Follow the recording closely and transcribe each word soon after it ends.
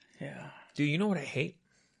Yeah. Dude, you know what I hate?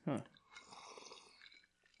 Huh.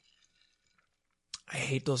 I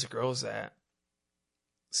hate those girls that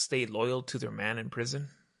stay loyal to their man in prison.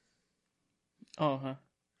 Oh, huh.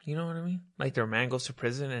 You know what I mean? Like their man goes to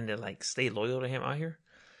prison and they like stay loyal to him out here.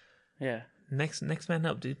 Yeah. Next man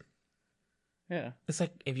up, dude. Yeah. It's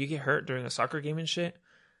like if you get hurt during a soccer game and shit,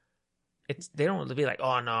 they don't be like,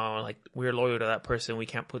 oh no, like we're loyal to that person, we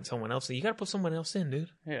can't put someone else in. You gotta put someone else in, dude.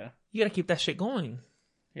 Yeah. You gotta keep that shit going.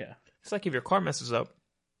 Yeah. It's like if your car messes up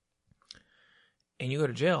and you go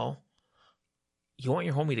to jail, you want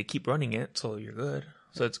your homie to keep running it so you're good.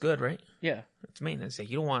 So it's good, right? Yeah. It's maintenance. Like,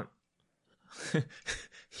 you don't want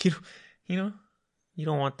you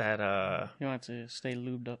don't want that You want to stay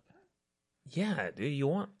lubed up. yeah, dude, you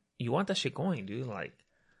want that shit going, dude.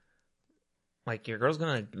 Like your girl's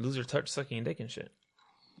gonna lose her touch sucking your dick and shit.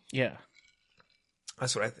 Yeah.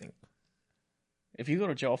 That's what I think. If you go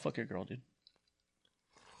to jail, fuck your girl, dude.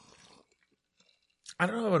 I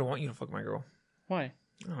don't know if I would want you to fuck my girl. Why?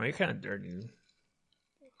 Oh, you're kind of dirty, dude.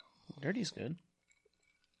 Dirty's good.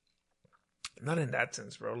 Not in that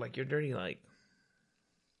sense, bro. Like, you're dirty, like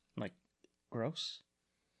Gross.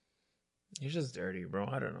 you're just dirty, bro.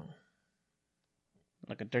 I don't know.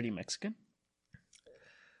 Like a dirty Mexican?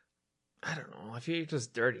 I don't know. I feel you're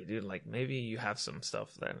just dirty, dude. Like, maybe you have some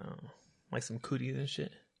stuff that, like some cooties and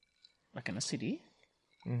shit. Like an STD?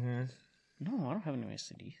 Mm-hmm. No, I don't have any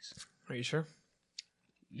STDs. Are you sure?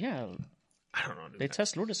 Yeah. I don't know, dude. They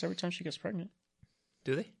test Lourdes every time she gets pregnant.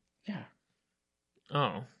 Do they? Yeah.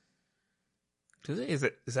 Oh. Do they? Is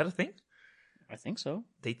that a thing? I think so.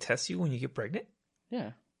 They test you when you get pregnant?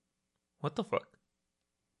 Yeah. What the fuck?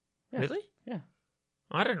 Yeah. Really? Yeah.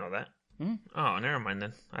 I didn't know that. Mm-hmm. Oh, never mind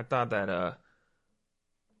then. I thought that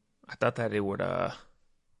it would I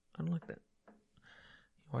don't like that.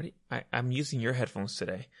 Why do I'm using your headphones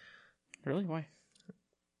today. Really? Why?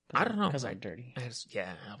 I don't know. Because I'm dirty. I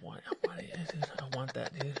want it, dude. I want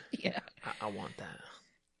that, dude. Yeah. I want that.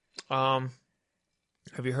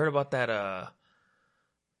 Have you heard about that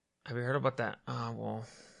well,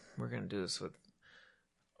 we're gonna do this with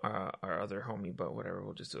our other homie, but whatever,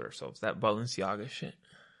 we'll just do it ourselves. That Balenciaga shit.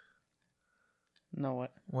 No,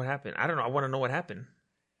 what? What happened? I don't know. I want to know what happened.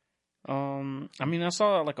 I mean, I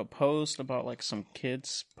saw like a post about like some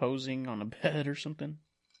kids posing on a bed or something.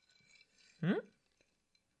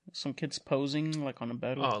 Some kids posing like on a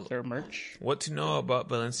bed with their merch. What to know about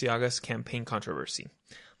Balenciaga's campaign controversy?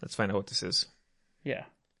 Let's find out what this is. Yeah.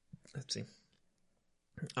 Let's see.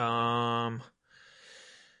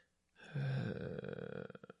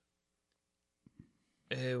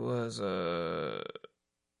 It was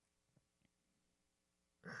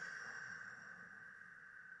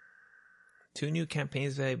two new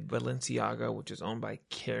campaigns by Balenciaga, which is owned by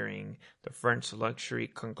Kering, the French luxury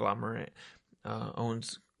conglomerate,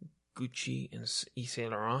 owns Gucci and Yves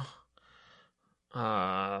Saint Laurent.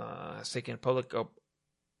 Has taken public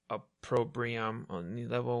opprobrium on the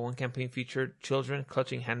level. One campaign featured children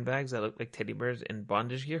clutching handbags that looked like teddy bears in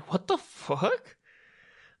bondage gear. What the fuck?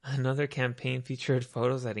 Another campaign featured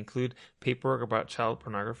photos that include paperwork about child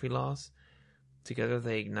pornography laws. Together,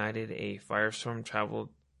 they ignited a firestorm traveled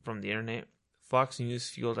from the internet. Fox News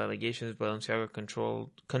fueled allegations Balenciaga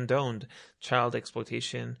condoned child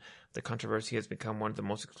exploitation. The controversy has become one of the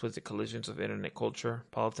most explicit collisions of internet culture,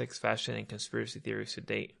 politics, fashion, and conspiracy theories to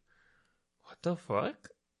date. What the fuck?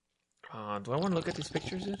 Do I want to look at these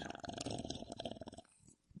pictures, dude?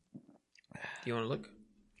 Do you want to look?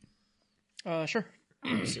 Sure.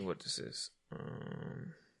 Let's see what this is.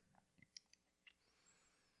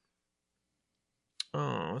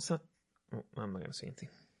 Oh, it's not... Oh, I'm not going to say anything.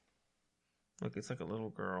 Look, it's like a little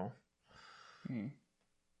girl.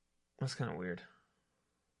 That's kind of weird.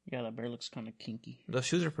 Yeah, that bear looks kind of kinky. The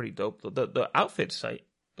shoes are pretty dope. The outfit's tight.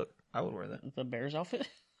 Look, I would wear that. The bear's outfit?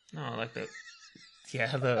 No, I like the...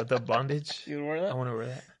 Yeah, the bondage. You would wear that? I want to wear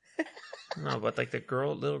that. No, but like the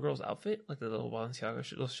little girl's outfit, like the little Balenciaga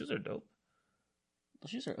shoes, those shoes are dope.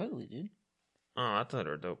 Those shoes are ugly, dude. Oh, I thought they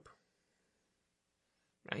were dope.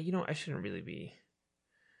 I shouldn't really be...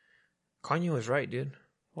 Kanye was right, dude.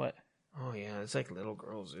 What? Oh, yeah, it's like little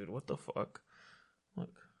girls, dude. What the fuck?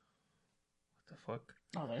 Look. What the fuck?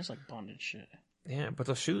 Oh, there's like bondage shit. Yeah, but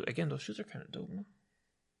those shoes are kind of dope, no?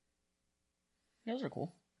 Yeah, those are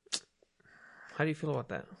cool. How do you feel about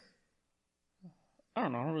that? I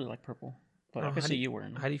don't know. I don't really like purple. But I can see you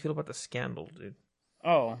wearing them. How do you feel about the scandal, dude?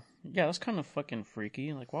 Oh, yeah, that's kind of fucking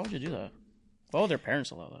freaky. Like, why would you do that? Why would their parents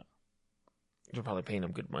allow that? You're probably paying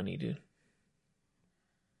them good money, dude.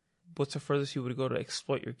 What's the furthest you would go to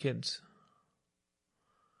exploit your kids?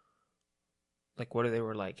 Like, what if they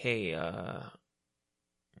were like, hey,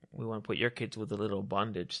 we want to put your kids with a little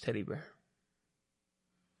bondage teddy bear.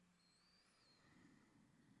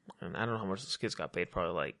 And I don't know how much those kids got paid.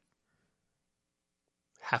 Probably like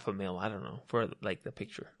 $500,000. I don't know, for like the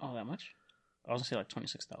picture. Oh, that much? I was gonna say like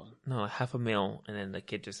 26,000. No, like $500,000, and then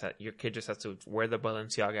your kid just has to wear the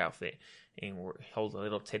Balenciaga outfit and hold a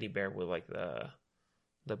little teddy bear with like the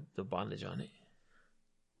bondage on it.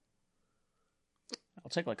 I'll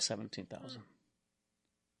take like 17,000.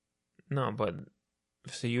 No, but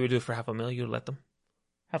so you would do it for $500,000? You would let them?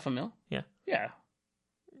 $500,000? Yeah. Yeah.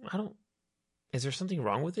 I don't. Is there something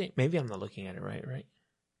wrong with it? Maybe I'm not looking at it right.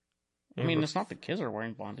 I mean, it's not the kids are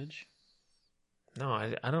wearing bondage. No,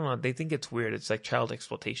 I don't know. They think it's weird. It's like child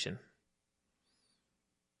exploitation.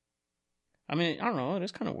 I mean, I don't know. It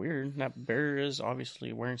is kind of weird. That bear is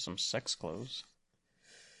obviously wearing some sex clothes.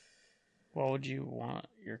 Why would you want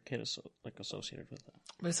your kid associated with that?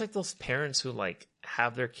 But it's like those parents who like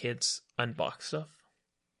have their kids unbox stuff.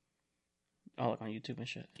 Oh, like on YouTube and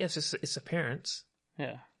shit. Yes, it's the parents.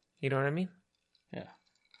 Yeah. You know what I mean? Yeah.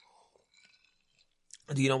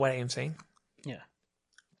 Do you know what I am saying? Yeah.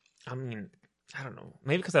 I mean, I don't know.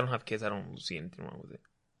 Maybe because I don't have kids, I don't see anything wrong with it.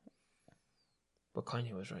 But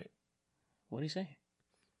Kanye was right. What did he say?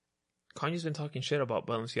 Kanye's been talking shit about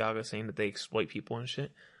Balenciaga, saying that they exploit people and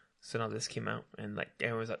shit. So now this came out, and like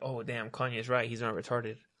everyone's like, "Oh damn, Kanye's right. He's not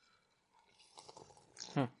retarded."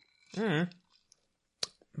 Huh.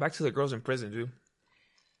 Back to the girls in prison, dude.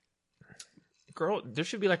 There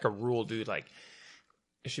should be like a rule, dude. Like,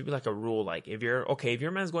 it should be like a rule. Like, if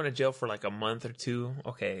your man's going to jail for like a month or two,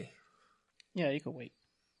 okay. Yeah, you could wait.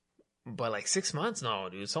 But like 6 months, no,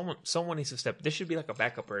 dude. Someone needs to step. There should be like a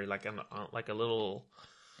backup or like a little,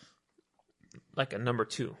 like a number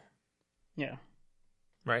 2. Yeah.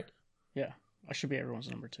 Right. Yeah, I should be everyone's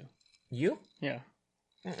number 2. You? Yeah.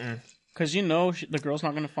 Because the girl's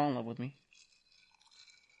not gonna fall in love with me.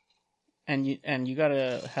 And you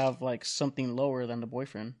gotta have like something lower than the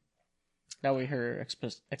boyfriend. That way her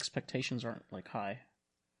expectations aren't like high.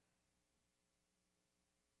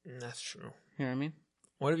 That's true. You know what I mean?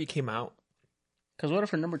 What if you came out? Because what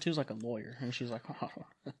if her number 2 is like a lawyer and she's like, oh,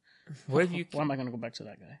 what if you? Why am I gonna go back to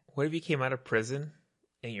that guy? What if you came out of prison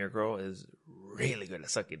and your girl is really good at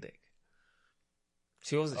sucking dick?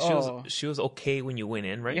 She was okay when you went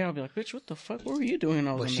in, right? Yeah, I'll be like, bitch, what the fuck? What were you doing?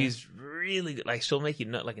 But she's really good. Like, she'll make you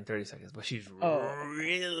nut like in 30 seconds. But she's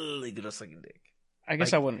really good at sucking dick. I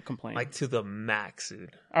guess I wouldn't complain. Like to the max,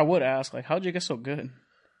 dude. I would ask, like, how'd you get so good?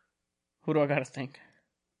 Who do I gotta think?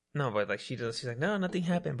 No, but like she's like, no, nothing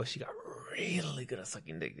happened. But she got really good at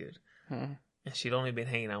sucking dick, dude. Huh. And she'd only been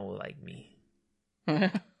hanging out with like me. You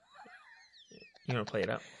want to play it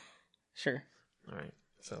up? Sure. All right.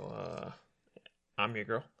 So, I'm your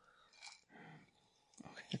girl.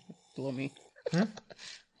 Okay. Blow me. Hmm?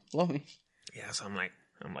 Blow me. Yeah, so I'm like.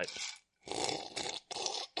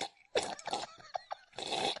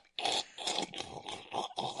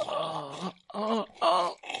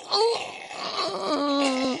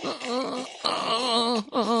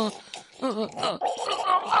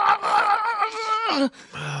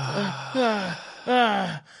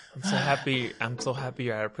 I'm so happy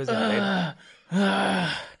you're out of prison, babe.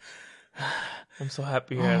 I'm so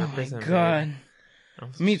happy you're out of prison, babe. God.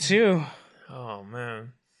 Me too. Oh,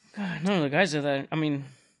 man. God, none of the guys did that. I mean,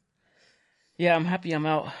 yeah, I'm happy I'm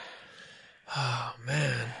out. Oh,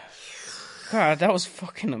 man. God, that was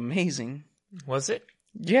fucking amazing. Was it?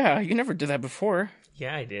 Yeah, you never did that before.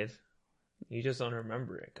 Yeah, I did. You just don't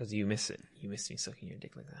remember it because you miss it. You miss me sucking your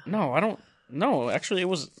dick like that. No, I don't. No, actually, it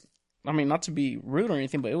was. I mean, not to be rude or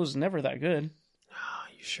anything, but it was never that good. Oh,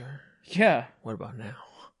 you sure? Yeah. What about now?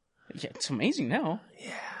 Yeah, it's amazing now.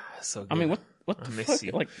 Yeah, so good. I mean, what the fuck?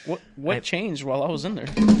 You. Like, what changed while I was in there?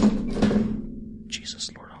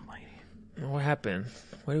 Jesus, Lord Almighty. What happened?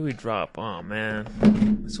 Where did we drop? Oh, man.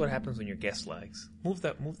 That's what happens when your guest lags. Move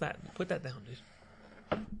that. Put that down, dude.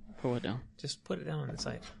 Put what down? Just put it down on the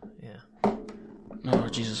side. Yeah. No,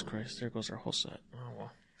 Jesus Christ. There goes our whole set. Oh,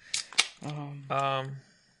 well.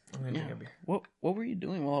 I'm going to drink a beer. What were you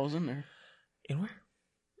doing while I was in there? In where?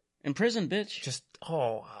 In prison, bitch. Just,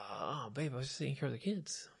 babe, I was just taking care of the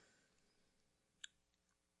kids.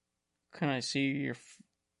 Can I see your...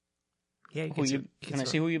 Yeah, you can I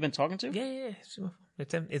see who you've been talking to? Yeah. See my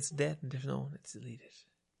phone. It's dead. There's no one. It's deleted.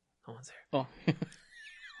 No one's there. Oh.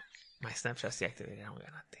 My Snapchat's deactivated. I don't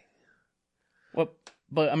got nothing. What?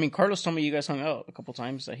 But, I mean, Carlos told me you guys hung out a couple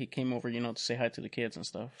times, that he came over, to say hi to the kids and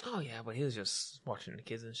stuff. Oh, yeah, but he was just watching the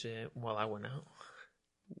kids and shit while I went out.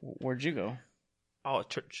 Where'd you go? Oh,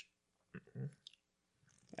 church. Mm-hmm.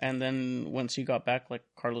 And then once you got back, like,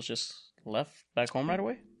 Carlos just left back home right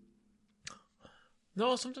away?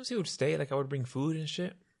 No, sometimes he would stay. Like, I would bring food and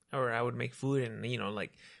shit. or I would make food, and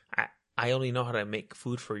like I only know how to make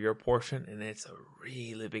food for your portion, and it's a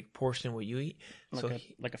really big portion what you eat.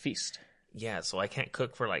 Like a feast. Yeah, so I can't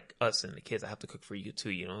cook for like us and the kids. I have to cook for you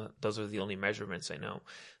too. Those are the only measurements I know.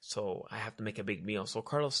 So I have to make a big meal. So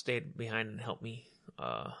Carlos stayed behind and helped me.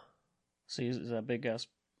 So is that big ass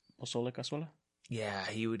pozole cazuela? Yeah,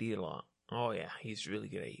 he would eat a lot. Oh yeah, he's really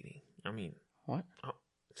good at eating. I mean, what? Oh,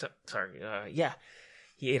 sorry. Yeah,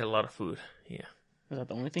 he ate a lot of food. Yeah. Is that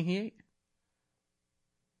the only thing he ate?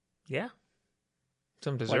 Yeah.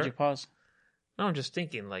 Some dessert. Why'd you pause? No, I'm just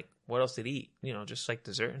thinking, like, what else did he eat? Just like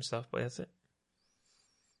dessert and stuff, but that's it.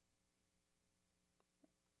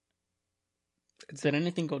 Did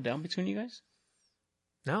anything go down between you guys?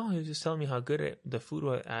 No, he was just telling me how good the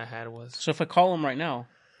food I had was. So if I call him right now,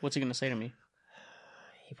 what's he going to say to me?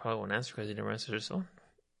 He probably won't answer because he never answers his phone.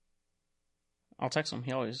 I'll text him.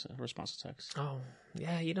 He always responds to text. Oh,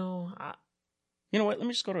 yeah, You know what? Let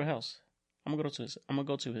me just go to a house. I'm gonna go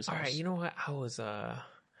to his house. All right, you know what? I was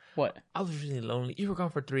What? I was really lonely. You were gone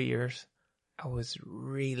for 3 years. I was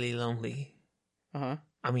really lonely. Uh-huh.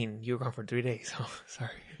 I mean, you were gone for 3 days. So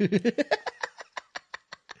sorry.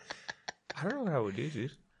 I don't know what I would do,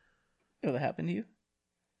 dude. Did that happen to you?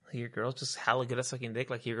 Your girl's just hella good at sucking dick.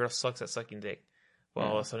 Like, your girl sucks at sucking dick. Well,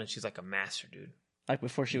 all of a sudden, she's like a master, dude. Like,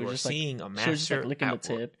 before she was just seeing like... a master she was just like licking the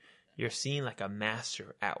tip. Work. You're seeing like a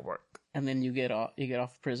master at work. And then you get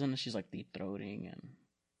off prison and she's like deep-throating and...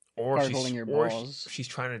 Or holding your balls. She's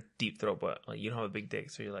trying to deep throat, but like, you don't have a big dick.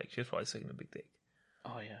 So you're like, she's probably sucking a big dick.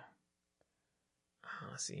 Oh, yeah.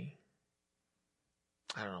 See.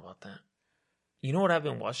 I don't know about that. You know what I've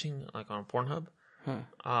been watching, like, on Pornhub? Huh.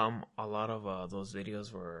 A lot of those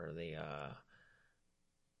videos where they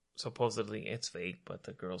supposedly it's fake, but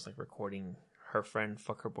the girl's like recording her friend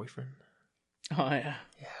fuck her boyfriend. Oh yeah,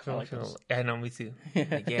 I like those. I know, me too.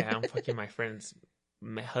 Like, yeah, I'm fucking my friend's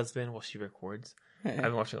husband while she records. I've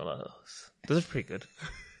been watching a lot of those. Those are pretty good.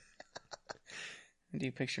 Do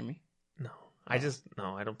you picture me? No, I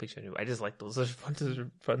don't picture you. I just like those. Those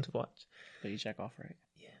are fun to watch. But you check off, right?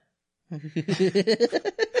 Yeah.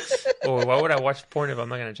 Oh, why would I watch porn if I'm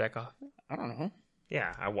not gonna jack off? I don't know.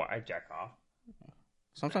 Yeah, I jack off.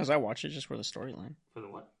 Sometimes I watch it just for the storyline. For the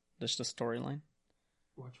what? Just the storyline.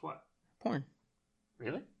 Watch what? Porn.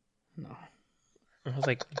 Really? No. I was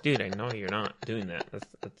like, dude, I know you're not doing that.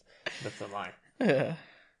 That's a lie. Yeah.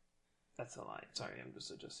 That's a lie. Sorry, I'm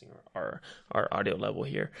just adjusting our audio level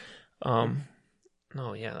here.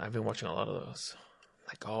 No, yeah, I've been watching a lot of those.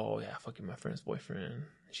 Like, oh yeah, fucking my friend's boyfriend.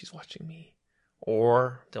 She's watching me.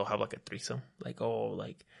 Or they'll have like a threesome. Like, oh,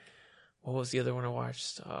 like, what was the other one I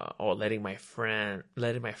watched? Letting my friend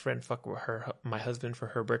fuck with my husband for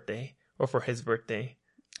her birthday or for his birthday.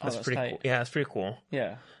 That's pretty tight. cool. Yeah, that's pretty cool.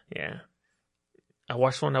 Yeah. Yeah. I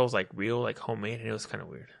watched one that was like real, like homemade, and it was kind of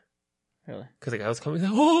weird. Really? Because the guy was coming,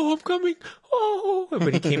 like, oh, I'm coming, oh,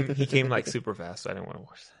 but he came like super fast, so I didn't want to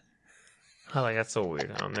watch that. I'm like, that's so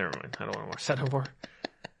weird. Oh, never mind. I don't want to watch that anymore.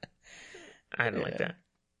 I didn't like that.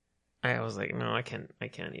 I was like, no, I can't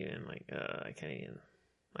even, like, I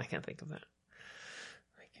can't think of that.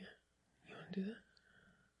 I can't. You want to do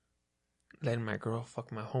that? Letting my girl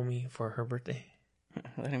fuck my homie for her birthday.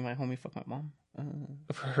 Letting my homie fuck my mom?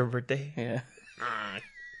 For her birthday? Yeah. I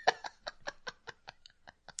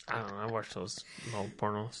don't know. I watch those old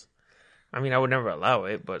pornos. I mean, I would never allow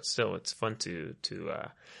it, but still, it's fun to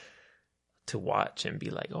watch and be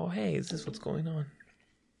like, oh, hey, is this what's going on?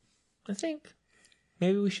 I think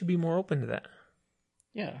maybe we should be more open to that.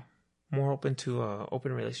 Yeah. More open to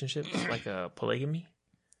open relationships, like a polygamy.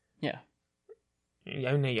 Yeah.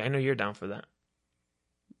 I know you're down for that.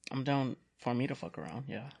 I'm down for me to fuck around,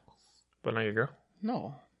 yeah. But not your girl?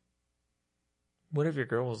 No. What if your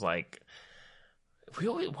girl was like... Why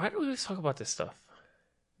do we always talk about this stuff?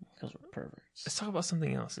 Because we're perverts. Let's talk about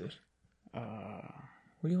something else, dude.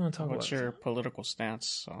 What do you want to talk about? What's your political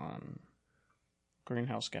stance on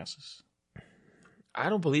greenhouse gases? I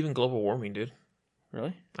don't believe in global warming, dude.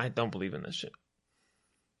 Really? I don't believe in this shit.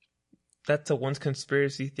 That's the one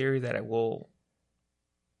conspiracy theory that I will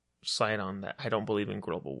side on, that I don't believe in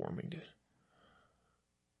global warming, dude.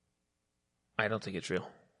 I don't think it's real.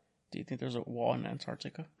 Do you think there's a wall in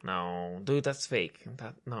Antarctica? No, dude, that's fake.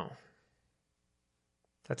 No.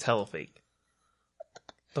 That's hella fake.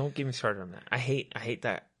 Don't get me started on that. I hate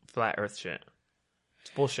that flat earth shit.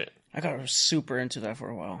 It's bullshit. I got super into that for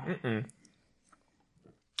a while. Mm-mm.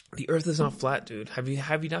 The earth is not flat, dude. Have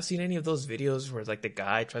you not seen any of those videos where like the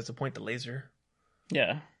guy tries to point the laser?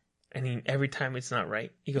 Yeah. And every time it's not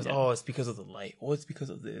right, he goes, "Oh, it's because of the light. Oh, it's because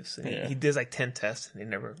of this." And he does like 10 tests, and they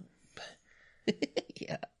never.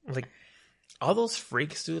 Yeah. Like, all those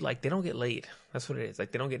freaks, dude, like, they don't get laid. That's what it is.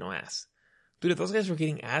 Like, they don't get no ass. Dude, if those guys were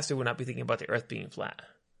getting ass, they would not be thinking about the earth being flat.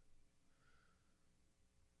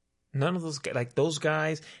 None of those, like, those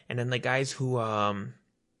guys, and then the guys who, are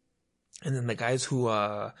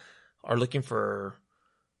looking for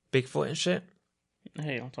Bigfoot and shit.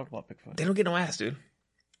 Hey, don't talk about Bigfoot. They don't get no ass, dude.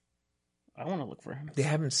 I want to look for him. They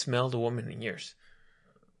haven't smelled a woman in years.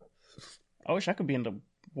 I wish I could be in the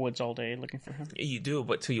woods all day looking for him. Yeah, you do,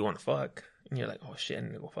 but till you want to fuck. And you're like, oh shit, I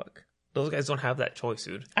need to go fuck. Those guys don't have that choice,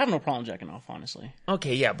 dude. I have no problem jacking off, honestly.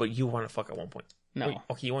 Okay, yeah, but you want to fuck at one point. No. Wait,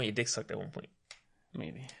 okay, you want your dick sucked at one point.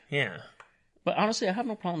 Maybe. Yeah. But honestly, I have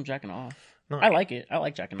no problem jacking off. No. I like it. I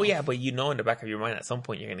like jacking Well, off. yeah, but you know in the back of your mind at some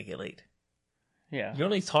point you're going to get laid. Yeah. You're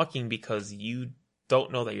only talking because you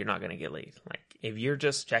don't know that you're not going to get laid. Like, if you're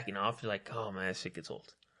just jacking off, you're like, oh man, that shit gets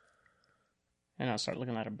old. And I start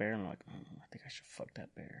looking at a bear and I'm like, I think I should fuck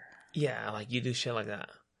that bear. Yeah, like, you do shit like that.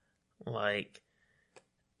 Like,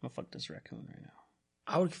 I'm gonna fuck this raccoon right now.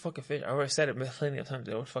 I would fuck a fish. I already said it plenty of times.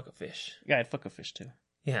 I would fuck a fish. Yeah, I'd fuck a fish too.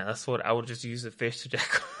 Yeah, that's what I would just use the fish to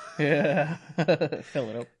jack off. Yeah. Fill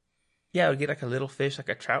it up. Yeah, I would get like a little fish, like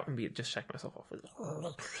a trout, and just jack myself off with it.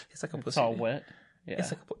 It's like a pussy. It's all wet. Yeah.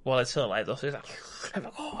 It's like well, it's still alive though. So it's like,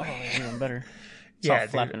 oh, even better. It's yeah, all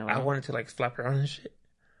flapping dude, around. I wanted to like flap around and shit.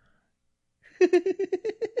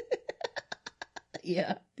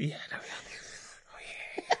 Yeah. Yeah.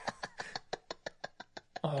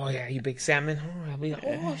 Oh yeah, you big salmon. Oh, I'll be like,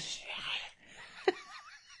 oh shit.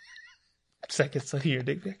 Second son of your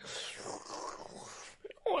dick pic.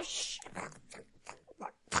 Oh shit.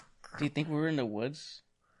 Do you think we were in the woods?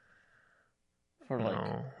 For like...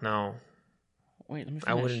 No. Wait, let me finish.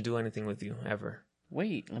 I wouldn't do anything with you, ever.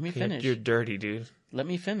 Wait, let me finish. You're dirty, dude. Let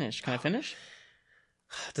me finish. Can I finish?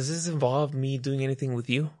 Does this involve me doing anything with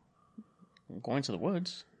you? I'm going to the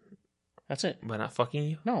woods. That's it. But not fucking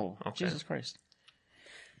you? No. Okay. Jesus Christ.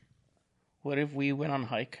 What if we went on a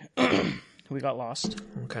hike? We got lost.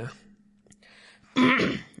 Okay.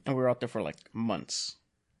 And we were out there for like months.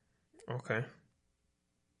 Okay.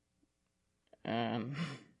 And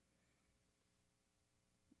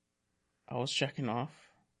I was checking off.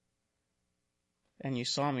 And you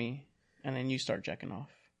saw me. And then you start jacking off.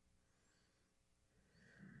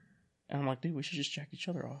 And I'm like, dude, we should just jack each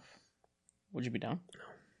other off. Would you be down? No.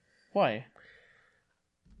 Why?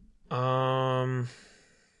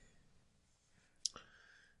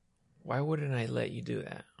 Why wouldn't I let you do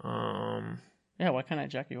that? Yeah, why can't I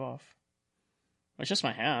jack you off? It's just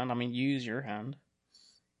my hand. I mean, you use your hand.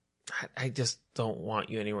 I just don't want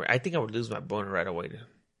you anywhere. I think I would lose my boner right away, dude.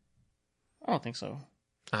 I don't think so.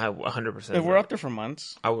 I 100%. If we're up there for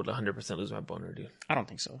months, I would 100% lose my boner, dude. I don't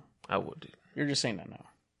think so. I would, dude. You're just saying that now.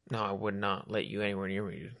 No, I would not let you anywhere near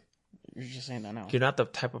me, dude. You're just saying that now. You're not the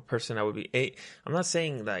type of person I would be. I'm not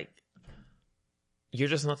saying like you're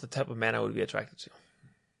just not the type of man I would be attracted to.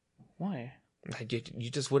 Why? Like you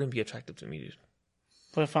just wouldn't be attractive to me, dude.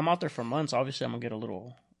 But if I'm out there for months, obviously I'm gonna get a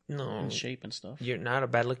little No, in shape and stuff. you're not a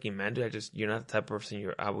bad looking man, dude. You're not the type of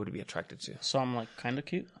person I would be attracted to. So I'm like kind of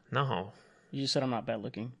cute. No. You just said I'm not bad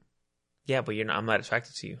looking. Yeah, but I'm not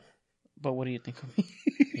attracted to you. But what do you think of me?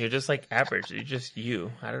 You're just like average. You're just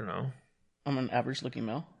you. I don't know. I'm an average looking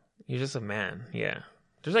male. You're just a man. Yeah.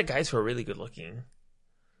 There's like guys who are really good looking.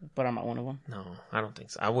 But I'm not one of them. No, I don't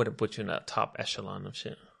think so. I wouldn't put you in that top echelon of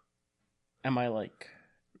shit. Am I like...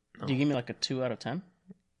 No. Do you give me like a 2 out of 10?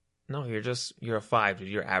 No, you're a 5, dude.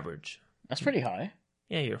 You're average. That's pretty high.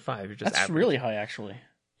 Yeah, you're a 5. You're just That's average. really high, actually.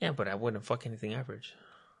 Yeah, but I wouldn't fuck anything average.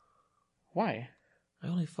 Why? I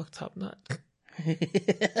only fuck top nut.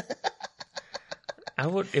 I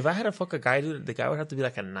would, if I had to fuck a guy, dude, the guy would have to be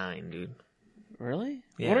like a 9, dude. Really?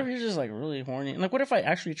 Yeah. What if you're just like really horny? Like, what if I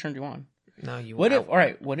actually turned you on? No, you. What if? All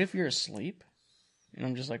right. What if you're asleep, and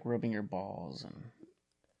I'm just like rubbing your balls and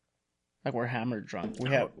like we're hammered drunk.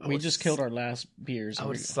 We just killed our last beers. I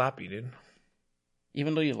would slap you, dude.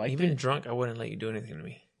 Even though you liked Even it. drunk, I wouldn't let you do anything to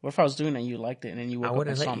me. What if I was doing it and you liked it, and then you woke up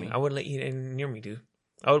and saw me? I wouldn't let you in near me, dude.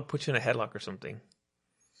 I would put you in a headlock or something.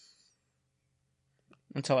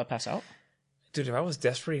 Until I pass out? Dude, if I was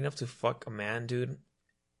desperate enough to fuck a man, dude,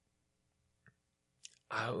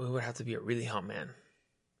 it would have to be a really hot man.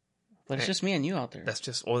 But it's just me and you out there. That's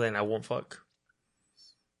just, or then I won't fuck.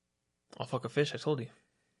 I'll fuck a fish, I told you.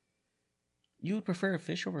 You would prefer a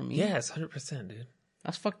fish over me? Yes, 100%, dude.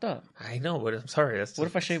 That's fucked up. I know, but I'm sorry. What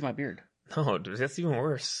if I shave my beard? No, dude, that's even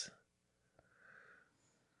worse.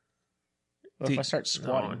 What dude, if I start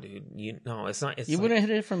squatting? No, dude. It's not. It's you wouldn't hit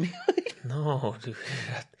it from me? No, dude.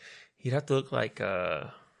 You'd have to look like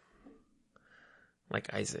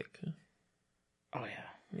Isaac. Oh, yeah.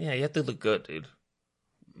 Yeah, you have to look good, dude.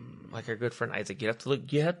 Like our good friend Isaac, I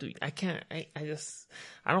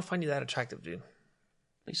don't find you that attractive, dude.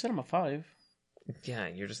 But you said I'm a 5. Yeah,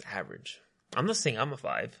 you're just average. I'm not saying I'm a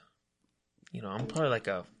 5. You know, I'm probably like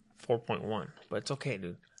a 4.1, but it's okay,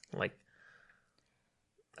 dude. Like,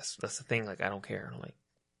 that's the thing. Like, I don't care. Like,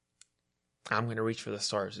 I'm gonna reach for the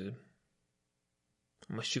stars, dude.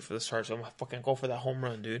 I'm gonna shoot for the stars. I'm gonna fucking go for that home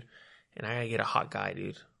run, dude. And I gotta get a hot guy,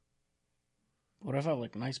 dude. What if I have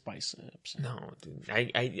like nice biceps? No, dude.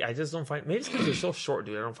 I just don't find. Maybe it's because you're so short,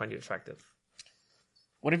 dude. I don't find you attractive.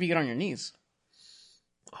 What if you get on your knees?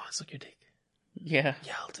 Oh, I suck your dick. Yeah.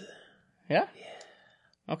 Yeah, I'll do that. Yeah?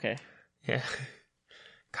 Yeah. Okay. Yeah.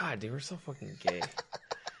 God, dude, we're so fucking gay.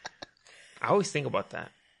 I always think about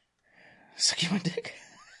that. Sucking my dick?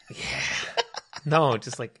 Yeah. No,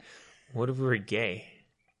 just like, what if we were gay?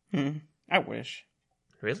 I wish.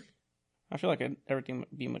 Really? I feel like everything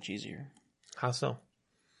would be much easier. How so?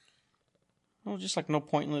 Well, just like no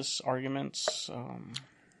pointless arguments.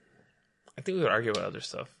 I think we would argue about other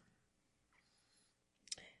stuff.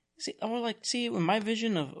 See, in my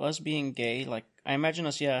vision of us being gay, like, I imagine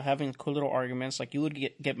us, having cool little arguments. Like, you would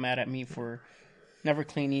get mad at me for never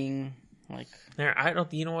cleaning, like... There, I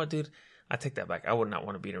don't... You know what, dude? I take that back. I would not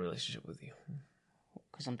want to be in a relationship with you.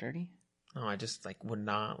 Because I'm dirty? No, I just, like, would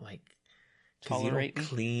not, like... Because you Tolerate don't me?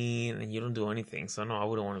 clean and you don't do anything. So, no, I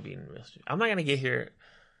wouldn't want to be in a relationship. I'm not going to get here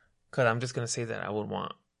because I'm just going to say that I would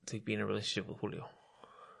want to be in a relationship with Julio.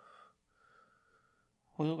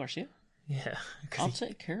 Julio Garcia? Yeah. I'll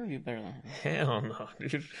take care of you better than him. Hell no,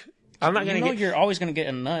 dude. I'm not going to get... You're always going to get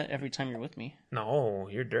a nut every time you're with me. No,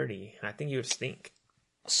 you're dirty. And I think you would stink.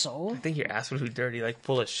 So? I think your ass would be dirty, like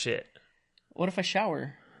full of shit. What if I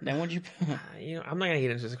shower? Then would you... You know, I'm not going to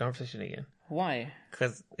get into this conversation again. Why?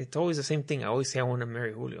 Because it's always the same thing. I always say I want to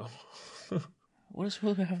marry Julio. What does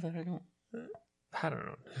Julio have that I don't? I don't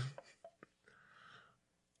know.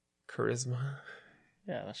 Charisma.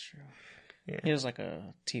 Yeah, that's true. Yeah. He was like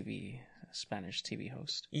a Spanish TV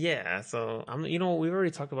host. Yeah, so you know, we've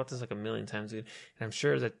already talked about this like a million times, dude. And I'm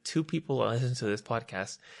sure that 2 people that listen to this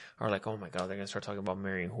podcast are like, "Oh my god, they're gonna start talking about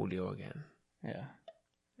marrying Julio again." Yeah,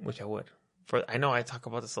 which I would. I know I talk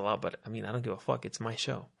about this a lot, but I mean, I don't give a fuck. It's my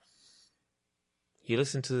show. You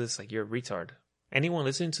listen to this like you're a retard. Anyone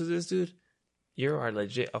listening to this, dude, you are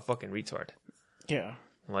legit a fucking retard. Yeah.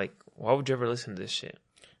 Like, why would you ever listen to this shit?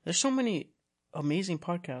 There's so many amazing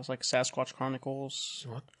podcasts like Sasquatch Chronicles.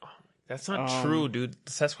 What? Oh, that's not true, dude.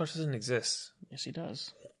 The Sasquatch doesn't exist. Yes, he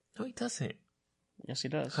does. No, he doesn't. Yes, he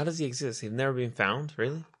does. How does he exist? He's never been found?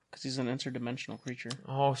 Really? Because he's an interdimensional creature.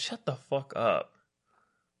 Oh, shut the fuck up.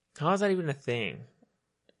 How is that even a thing?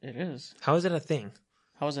 It is. How is it a thing?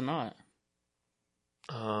 How is it not?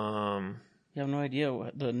 You have no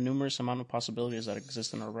idea the numerous amount of possibilities that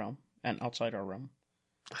exist in our realm and outside our realm.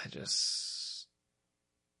 I don't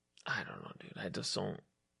know, dude. I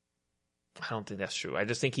don't think that's true. I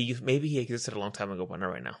just think maybe he existed a long time ago, but not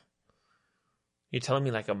right now. You're telling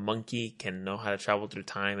me like a monkey can know how to travel through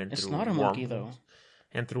time and it's through not a monkey though,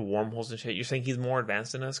 and through wormholes and shit. You're saying he's more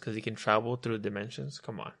advanced than us because he can travel through dimensions?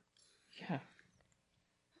 Come on. Yeah.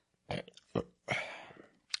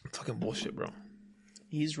 Fucking bullshit, bro.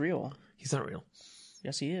 He's real. He's not real.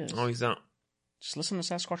 Yes, he is. No, he's not. Just listen to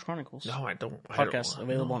Sasquatch Chronicles. No, I don't. Podcast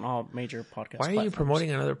available on all major podcast Why are you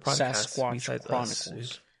promoting another podcast Sasquatch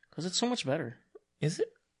Chronicles? Because it's so much better. Is it?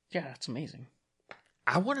 Yeah, it's amazing.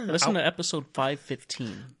 I want to listen to episode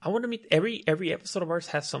 515. I want to meet every episode of ours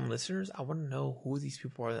has some listeners. I want to know who these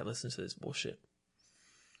people are that listen to this bullshit.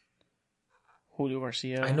 Julio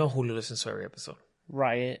Garcia. I know Julio listens to every episode.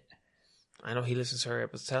 Riot. I know he listens to every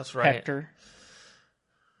episode. That's Riot. Hector.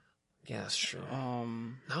 Yeah, that's true.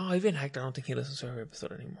 No, even Hector, I don't think he listens to every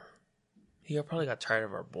episode anymore. He probably got tired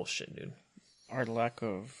of our bullshit, dude. Our lack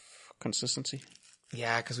of consistency.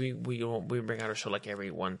 Yeah, because we bring out a show like every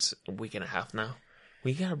once a week and a half now.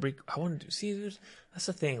 We gotta break. I want to see, dude. That's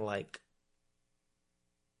the thing. Like,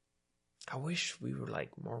 I wish we were like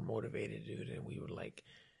more motivated, dude, and we would like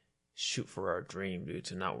shoot for our dream, dude,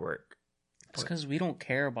 to not work. It's because we don't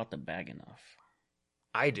care about the bag enough.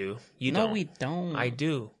 I do. You no, don't. No, we don't. I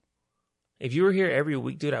do. If you were here every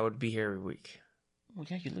week, dude, I would be here every week. Well,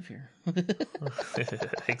 yeah, you live here.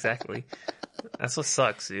 Exactly. That's what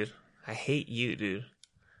sucks, dude. I hate you, dude.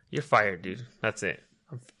 You're fired, dude. That's it.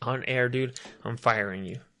 I'm on air, dude. I'm firing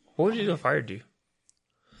you. What would you do if I fired you?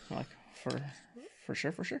 Like, for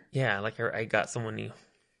sure? Yeah, like I got someone new.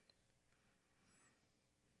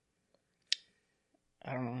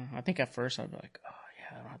 I don't know. I think at first I'd be like, oh,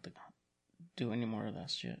 yeah, I don't have to do any more of that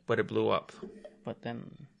shit. But it blew up. But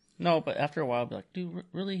then... No, but after a while, I'll be like, dude,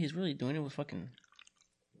 really? He's really doing it with fucking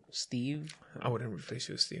Steve I wouldn't replace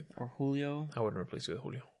you with Steve. or Julio. I wouldn't replace you with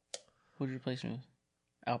Julio. Who'd you replace me with?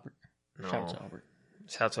 Albert. No. Shout out to Albert.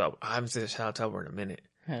 Shout out to Albert. I haven't said shout out to Albert in a minute.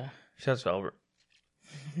 Yeah. Shout out to Albert.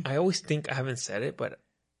 I always think I haven't said it, but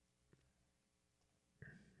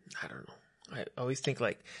I don't know. I always think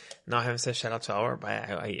like, no, I haven't said shout out to Albert, but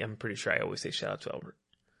I am pretty sure I always say shout out to Albert.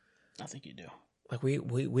 I think you do. Like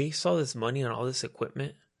we saw this money on all this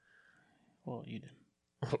equipment. Well, you did.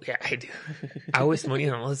 Oh, yeah, I do. I waste money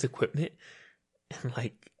on all this equipment, and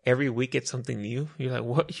like every week it's something new. You're like,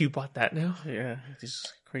 what? You bought that now? Yeah, these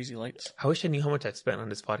crazy lights. I wish I knew how much I'd spent on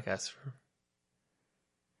this podcast.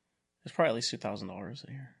 It's probably at least $2,000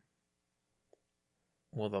 a year.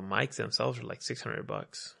 Well, the mics themselves are like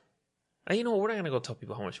 $600. And you know what? We're not gonna go tell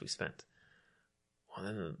people how much we spent. Well,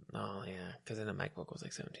 then, no, yeah, because then the MacBook was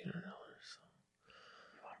like $1,700. So.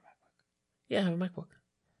 You bought a MacBook? Yeah, I have a MacBook.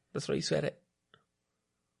 That's what I used to edit.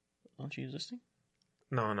 Don't you use this thing?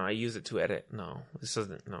 No, I use it to edit. No, this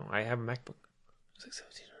doesn't. No, I have a MacBook. It's like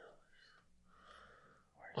 $1,700.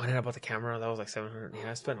 Oh, and then I bought the camera. That was like $700. Yeah,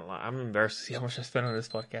 I spent a lot. I'm embarrassed to see how much I spent on this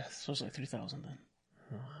podcast. So it's like $3,000 then.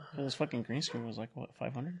 So this fucking green screen was like what,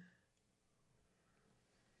 $500?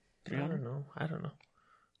 I don't know.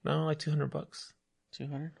 No, like $200.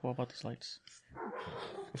 $200? What about these lights?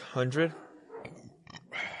 100.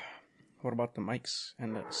 What about the mics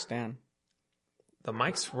and the stand? The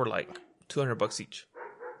mics were like $200 each.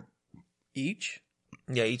 Each?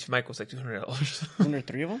 Yeah, each mic was like $200. Isn't there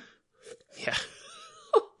 3 of them? Yeah.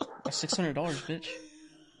 That's $600, bitch.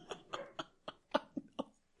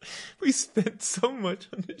 We spent so much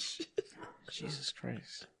on this shit. Jesus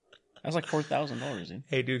Christ. That's like $4,000, dude.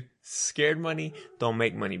 Hey, dude, scared money don't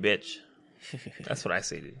make money, bitch. That's what I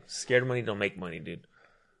say, dude. Scared money don't make money, dude.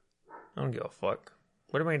 I don't give a fuck.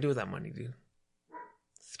 What am I gonna do with that money, dude?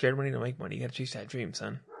 Scared money don't make money. You gotta chase that dream,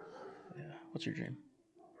 son. Yeah. What's your dream?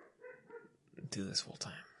 Do this full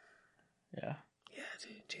time. Yeah. Yeah,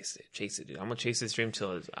 dude. Chase it, dude. I'm gonna chase this dream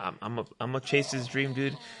till I'm gonna chase this dream,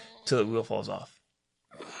 dude, till the wheel falls off.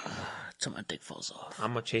 Till my dick falls off.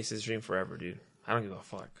 I'm gonna chase this dream forever, dude. I don't give a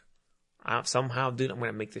fuck. Somehow, dude, I'm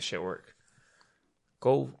gonna make this shit work.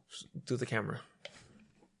 Go do the camera.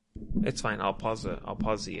 It's fine. I'll pause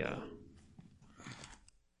the.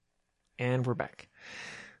 And we're back.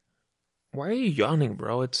 Why are you yawning,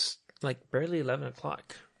 bro? It's like barely 11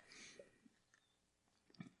 o'clock.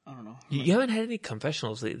 I don't know. You haven't had any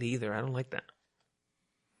confessionals lately either. I don't like that.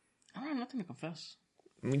 I don't have nothing to confess.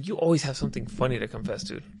 I mean, you always have something funny to confess,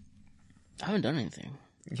 dude. I haven't done anything.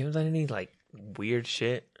 You haven't done any like weird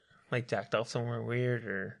shit, like jacked off somewhere weird,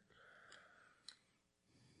 or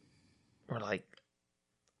like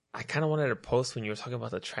I kind of wanted to post when you were talking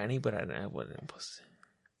about the tranny, but I wouldn't post it.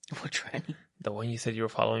 What tranny? The one you said you were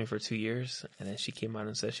following for 2 years, and then she came out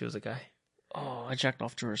and said she was a guy. Oh, I jacked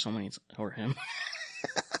off to her so many or him.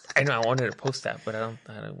 I know I wanted to post that, but I don't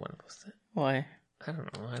want to post it. Why? I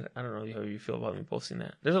don't know. I don't know how you feel about me posting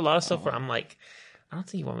that. There's a lot of stuff where I'm like, I don't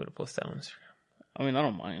think you want me to post that on Instagram. I mean, I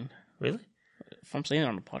don't mind. Really? If I'm saying it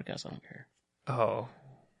on the podcast, I don't care. Oh.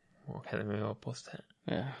 Okay, then maybe I'll post that.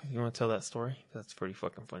 Yeah. You want to tell that story? That's pretty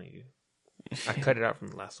fucking funny, dude. I cut it out from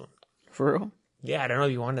the last one. For real? Yeah, I don't know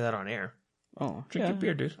if you wanted that on air. Oh, Drink your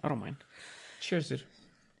beer, dude. I don't mind. Cheers, dude.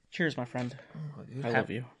 Cheers, my friend. Oh, dude. I love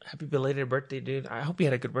you. Happy belated birthday, dude. I hope you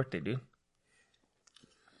had a good birthday, dude.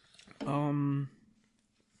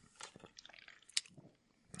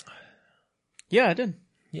 Yeah, I did.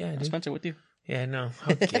 Yeah, I spent it with you. Yeah, no.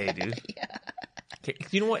 Okay, dude. Yeah. Okay,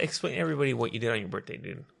 you know what? Explain to everybody what you did on your birthday,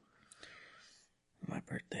 dude. My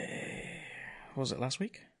birthday. What was it, last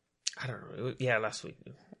week? I don't know. Yeah, last week,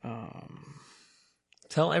 dude. Um,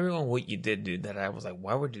 Tell everyone what you did, dude, that I was like,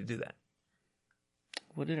 why would you do that?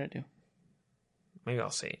 What did I do? Maybe I'll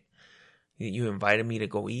say it. You invited me to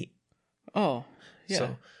go eat. Oh, yeah.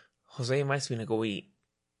 So, Jose invites me to go eat.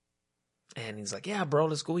 And he's like, yeah, bro,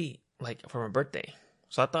 let's go eat. Like, for my birthday.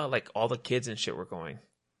 So I thought, like, all the kids and shit were going.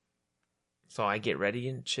 So I get ready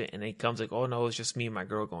and shit. And he comes like, oh, no, it's just me and my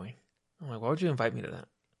girl going. I'm like, why would you invite me to that?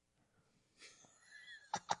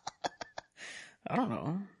 I don't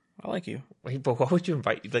know. I like you. Wait, but why would you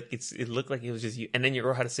invite? Like, it looked like it was just you. And then your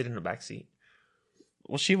girl had to sit in the back seat.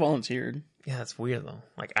 Well, she volunteered. Yeah, that's weird, though.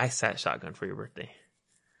 Like, I sat shotgun for your birthday.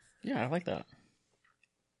 Yeah, I like that.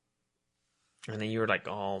 And then you were, like,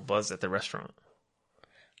 all buzzed at the restaurant.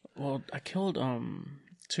 Well, I killed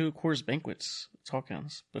 2 Coors Banquets tall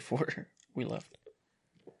cans before we left.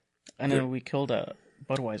 And then we killed a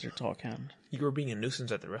Budweiser tall can. You were being a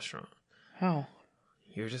nuisance at the restaurant. How?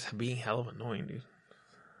 You were just being hell of annoying, dude.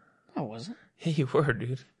 I wasn't. Yeah, you were,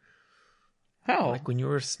 dude. How? Like when you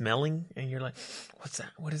were smelling and you're like, what's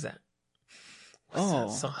that? What is that? Oh,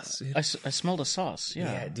 sauce, dude? I smelled a sauce.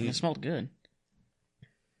 Yeah, Yeah, dude. It smelled good.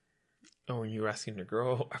 Oh, when you were asking the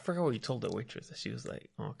girl, I forgot what you told the waitress. That she was like,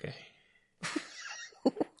 oh, "Okay."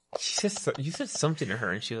 You said something to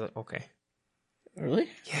her, and she was like, "Okay." Really?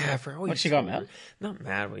 Yeah, I forgot what you She got told her. mad? Not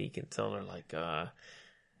mad, but you can tell her like, I'm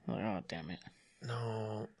like, oh, damn it.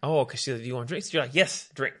 no. Oh, because she's like, "Do you want drinks?" You're like, "Yes,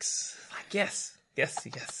 drinks." Like, yes. Do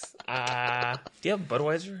you have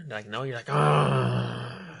Budweiser? Like, no. You're like,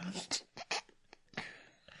 ah.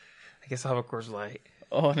 I guess I'll have a Coors Light.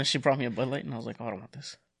 Oh, and then she brought me a Bud Light, and I was like, oh, I don't want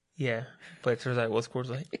this. Yeah, but it turns out it was Coors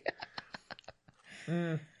Light.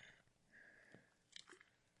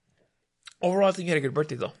 Overall, I think you had a good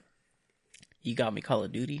birthday, though. You got me Call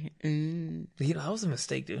of Duty. You know, that was a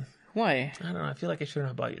mistake, dude. Why? I don't know. I feel like I shouldn't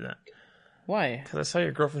have bought you that. Why? Because I saw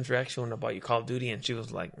your girlfriend's reaction when I bought you Call of Duty, and she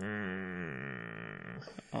was like,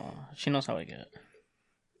 Oh, she knows how I get.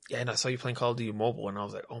 Yeah, and I saw you playing Call of Duty Mobile, and I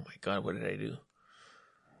was like, oh my god, what did I do?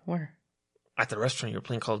 Where? At the restaurant, you were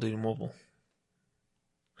playing Call of Duty Mobile.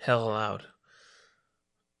 Hell loud.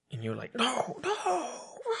 And you were like, no.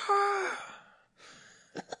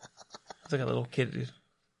 It's like a little kid, dude.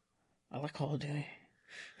 I like Call of Duty.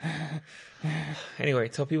 Anyway,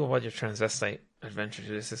 tell people about your transvestite adventure.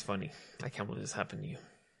 This is funny. I can't believe this happened to you.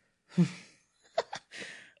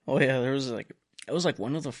 Oh yeah, it was like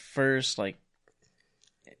one of the first like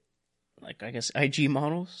I guess IG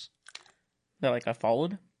models that like I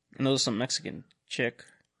followed, and there was some Mexican chick.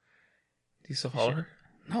 Do you still follow her?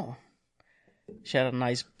 No, she had a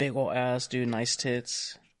nice big old ass, dude, nice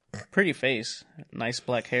tits, pretty face, nice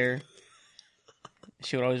black hair.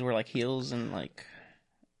 She would always wear like heels and like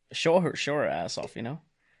show her ass off, you know.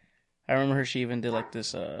 I remember her. She even did like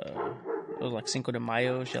this. It was like Cinco de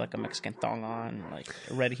Mayo. She had like a Mexican thong on, like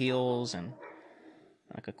red heels, and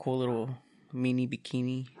like a cool little mini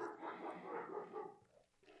bikini.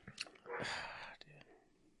 Dude,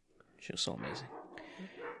 she was so amazing.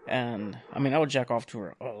 And I mean, I would jack off to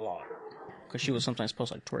her a lot because she would sometimes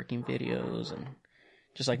post like twerking videos and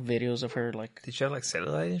just like videos of her like. Did she have like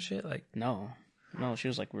cellulite and shit? Like No, she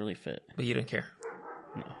was like really fit. But you didn't care.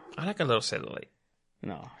 No. I like a little cellulite.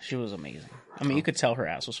 No, she was amazing. I mean, you could tell her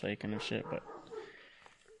ass was faking and shit, but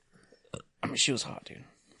I mean, she was hot, dude.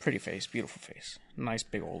 Pretty face, beautiful face, nice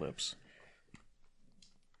big old lips.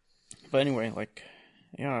 But anyway, like,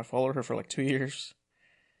 yeah, I followed her for like 2 years.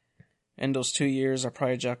 In those 2 years, I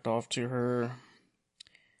probably jacked off to her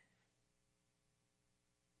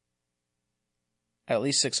at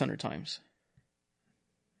least 600 times.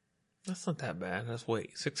 That's not that bad.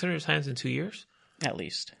 600 times in 2 years? At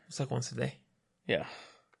least. It's like once a day. Yeah.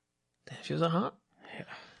 Damn, she was that hot? Yeah.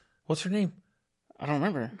 What's her name? I don't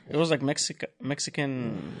remember. It was like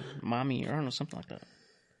Mexican mommy, or I don't know, something like that.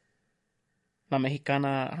 La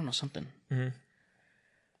Mexicana, I don't know, something. Mm-hmm.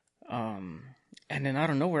 And then out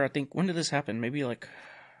of nowhere, I think, when did this happen? Maybe like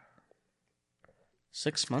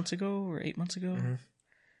 6 months ago or 8 months ago? Mm-hmm.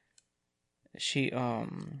 She, I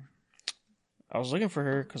was looking for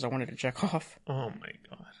her because I wanted to check off. Oh my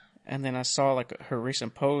god. And then I saw like her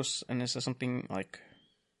recent post, and it said something like,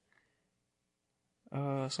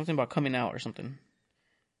 something about coming out or something. And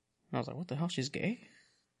I was like, what the hell? She's gay?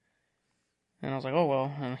 And I was like, oh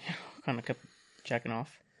well, and kind of kept jacking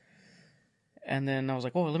off. And then I was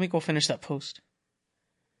like, oh, let me go finish that post.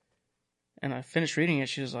 And I finished reading it.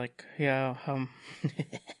 She was like, yeah, I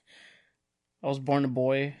was born a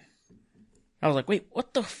boy. I was like, wait,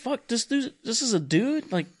 what the fuck? This is a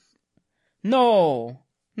dude? Like, no.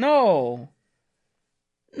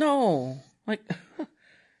 Like,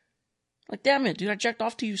 like, damn it, dude, I jacked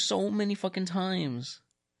off to you so many fucking times.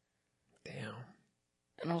 Damn.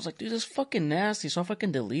 And I was like, dude, this is fucking nasty. So I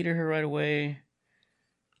fucking deleted her right away.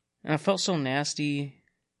 And I felt so nasty.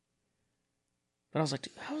 But I was like,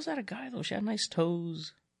 dude, how is that a guy, though? She had nice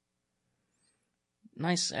toes.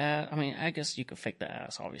 Nice ass. I mean, I guess you could fake the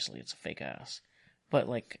ass. Obviously, it's a fake ass. But,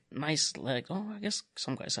 like, nice legs. Oh, I guess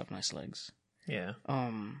some guys have nice legs. Yeah.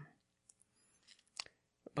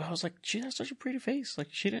 But I was like, she has such a pretty face. Like,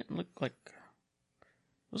 she didn't look like...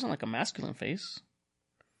 It wasn't like a masculine face.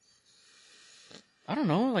 I don't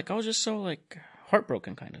know. Like, I was just so, like,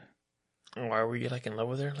 heartbroken, kind of. Why were you, like, in love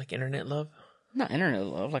with her? Like, internet love? Not internet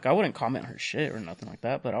love. Like, I wouldn't comment her shit or nothing like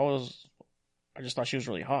that, but I just thought she was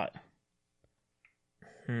really hot.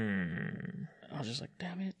 I was just like,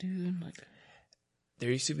 damn it, dude. Like, there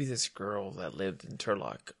used to be this girl that lived in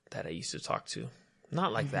Turlock that I used to talk to.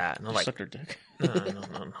 Not like that. Not like sucked her dick. No.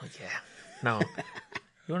 Yeah. No.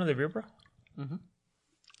 You want another beer, bro? Mm-hmm.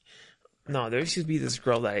 No, there used to be this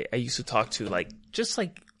girl that I used to talk to, like, just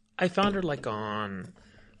like, I found her, like, on...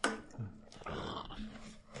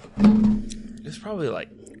 It was probably, like,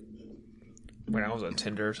 when I was on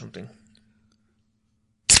Tinder or something.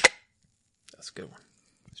 That's a good one.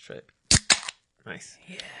 Let's try it. Nice.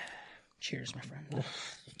 Yeah. Cheers, my friend.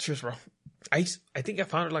 Cheers, bro. I think I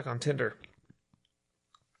found it like on Tinder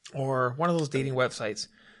or one of those dating websites.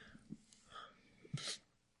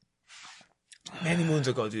 Many moons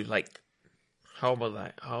ago, dude. Like, how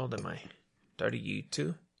old am I?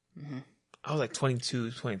 32? Mm-hmm. I was like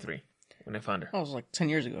 22, 23 when I found her. That was like 10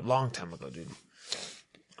 years ago. Long time ago, dude.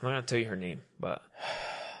 I'm not gonna tell you her name, but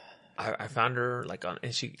I found her like on,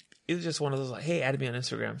 and it was just one of those like, hey, add me on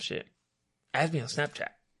Instagram shit. Add me on Snapchat.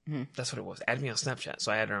 Mm-hmm. That's what it was. Add me on Snapchat.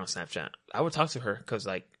 So I added her on Snapchat. I would talk to her because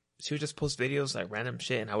like she would just post videos like random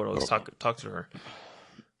shit, and I would always talk to her.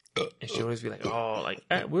 And she'd always be like, oh, like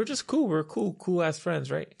we're just cool. We're cool ass friends,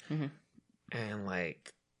 right? Mm-hmm. And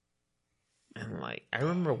I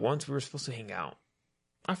remember once we were supposed to hang out.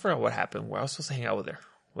 I forgot what happened. Where I was supposed to hang out with her,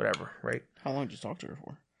 whatever, right? How long did you talk to her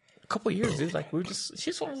for? A couple of years, dude. Like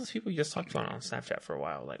she's one of those people you just talk to on Snapchat for a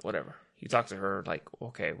while. Like whatever, you talk to her, like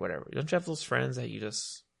okay, whatever. Don't you have those friends that you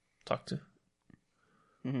just talk to?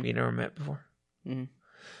 Mm-hmm. You never met before. Mm-hmm.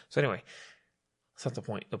 So anyway, that's not the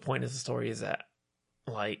point. The point of the story is that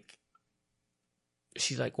like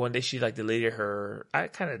she like one day she like deleted her. I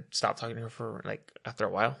kind of stopped talking to her for like after a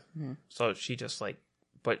while. Mm-hmm. So she just like,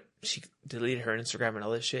 but she deleted her Instagram and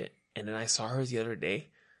all this shit. And then I saw her the other day.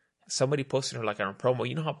 Somebody posted her like on a promo.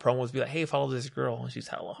 You know how promos be like, hey, follow this girl. And she's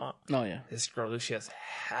hella hot. Oh, yeah. This girl, dude, she has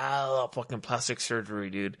hella fucking plastic surgery,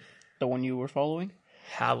 dude. The one you were following?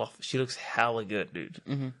 She looks hella good, dude.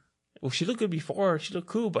 Mm-hmm. Well, she looked good before. She looked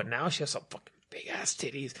cool, but now she has some fucking big ass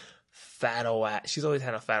titties. Fat old ass. She's always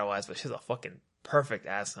had a fat old ass, but she has a fucking perfect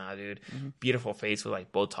ass now, dude. Mm-hmm. Beautiful face with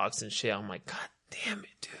like Botox and shit. I'm like, God damn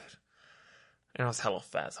it, dude. And I was hella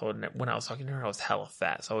fat. So when I was talking to her, I was hella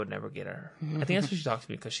fat. So I would never get her. I think that's what she talked to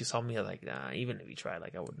me because she saw me like, nah, even if you tried,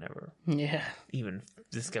 like I would never. Yeah. Even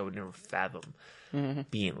this guy would never fathom Mm-hmm.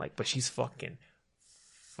 being like, but she's fucking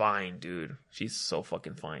fine, dude. She's so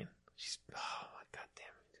fucking fine. She's, oh my God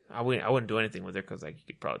damn it. I wouldn't do anything with her because like you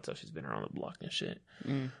could probably tell she's been around the block and shit.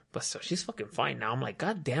 Mm. But so she's fucking fine now. I'm like,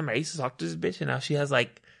 God damn it. I used to talk to this bitch and now she has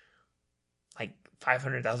like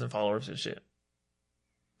 500,000 followers and shit.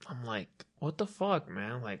 I'm like, what the fuck,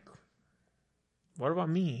 man? Like, what about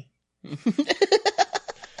me?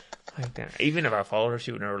 Like that. Even if I followed her,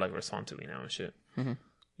 she would never like respond to me now and shit. Mm-hmm.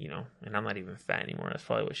 You know, and I'm not even fat anymore. That's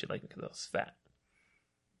probably what she liked me because I was fat.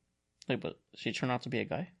 Like, but she turned out to be a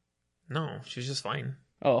guy? No, she's just fine.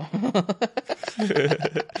 Oh.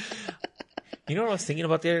 You know what I was thinking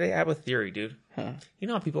about the other day? I have a theory, dude. Huh. You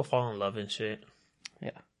know how people fall in love and shit?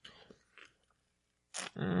 Yeah.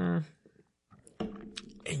 And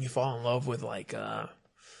you fall in love with like, I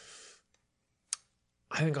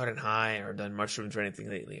haven't gotten high or done mushrooms or anything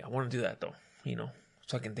lately. I want to do that though, you know,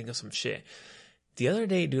 so I can think of some shit. The other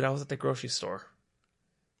day, dude, I was at the grocery store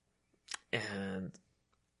and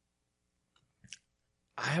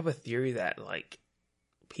I have a theory that like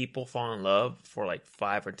people fall in love for like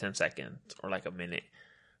 5 or 10 seconds or like a minute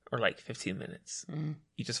or like 15 minutes. Mm.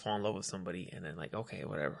 You just fall in love with somebody and then like, okay,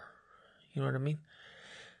 whatever. You know what I mean?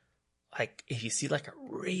 Like if you see like a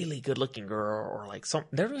really good looking girl or like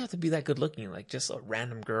they don't have to be that good looking, like just a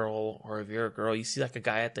random girl, or if you're a girl, you see like a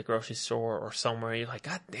guy at the grocery store or somewhere, you're like,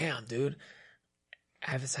 God damn, dude.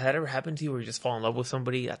 Has that ever happened to you where you just fall in love with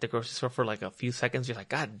somebody at the grocery store for like a few seconds? You're like,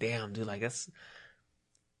 God damn, dude, like that's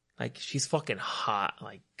like she's fucking hot.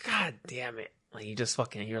 Like, God damn it. Like you just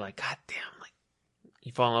fucking, you're like, God damn, like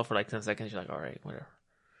you fall in love for like 10 seconds, you're like, all right, whatever.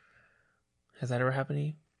 Has that ever happened to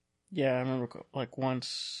you? Yeah, I remember like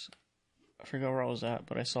once, I forgot where I was at,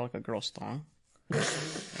 but I saw like a girl's thong. And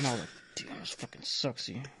I was like, damn, this fucking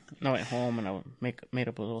sexy. And I went home and I made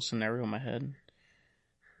up a little scenario in my head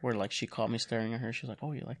where like she caught me staring at her. She was like,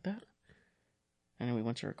 oh, you like that? And then we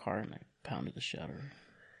went to her car and I pounded the shit out of her.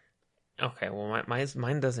 Okay, well,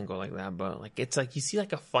 mine doesn't go like that, but like it's like you see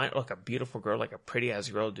like a beautiful girl, like a pretty ass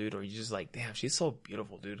girl, dude, or you just like, damn, she's so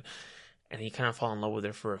beautiful, dude, and then you kind of fall in love with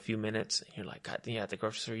her for a few minutes, and you're like, God, yeah, at the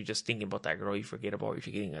grocery store, you're just thinking about that girl, you forget about what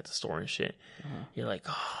you're getting at the store and shit. Uh-huh. You're like,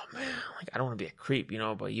 oh man, like I don't want to be a creep, you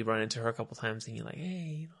know, but you run into her a couple times and you're like,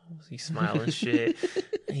 hey, you know, you smile and shit,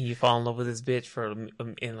 and you fall in love with this bitch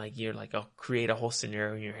and like you're like, I'll create a whole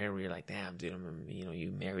scenario in your head where you're like, damn, dude, you know,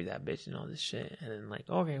 you married that bitch and all this shit, and then like,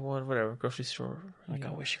 okay, well, whatever, grocery store. Like,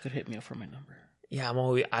 I wish you could hit me up for my number. Yeah,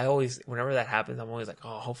 I always, whenever that happens, I'm always like,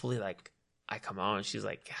 oh, hopefully, like, I come out and she's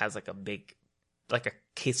like, has like a big, like a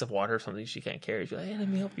case of water or something she can't carry. She's like, hey, let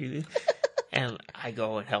me help you, dude. And I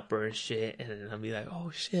go and help her and shit, and then I'll be like, oh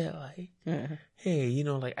shit, like, hey, you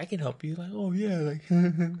know, like, I can help you. Like, oh yeah, like,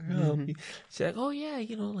 I'll help you. She's like, oh yeah,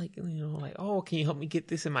 you know, like, oh, can you help me get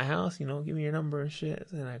this in my house? You know, give me your number and shit.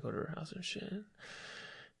 So then I go to her house and shit,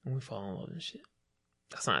 and we fall in love and shit.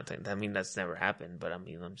 That's not a thing. I mean, that's never happened, but I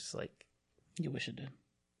mean, I'm just like, You wish it did.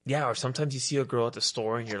 yeah. Or sometimes you see a girl at the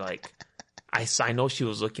store and you're like, I know she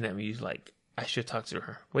was looking at me like, I should talk to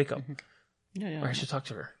her. Wake up. Yeah. Or I should talk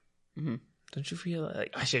to her. Mm-hmm. Don't you feel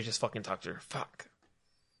like I should just fucking talk to her? Fuck.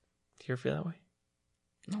 Do you ever feel that way?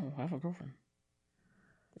 No, I have a girlfriend.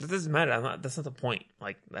 That doesn't matter. That's not the point.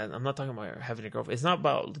 Like, I'm not talking about having a girlfriend. It's not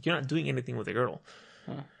about, you're not doing anything with a girl.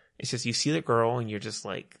 Huh. It's just you see the girl and you're just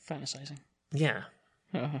like, Fantasizing. yeah.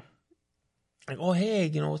 Uh-huh. Like, oh, hey,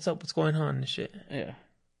 you know, what's up? What's going on and shit. Yeah.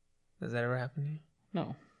 Does that ever happen to you?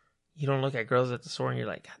 No. You don't look at girls at the store and you're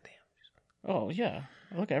like, God damn. Oh, yeah.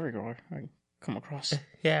 I look at every girl I come across.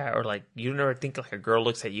 Yeah, or like, you never think like a girl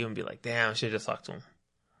looks at you and be like, damn, I should just talk to him.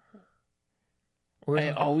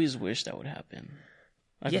 I always wish that would happen.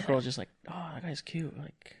 Like Yeah. a girl's just like, oh, that guy's cute.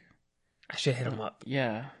 Like, I should hit him up.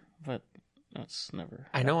 yeah, but that's never.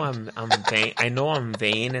 I know happened. I'm vain. I know I'm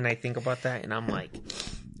vain, and I think about that, and I'm like,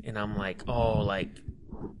 oh, like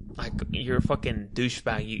you're a fucking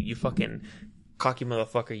douchebag. You fucking cocky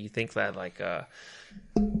motherfucker. You think that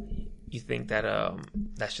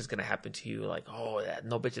that's just gonna happen to you. Like, oh, that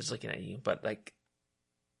no bitch is looking at you. But like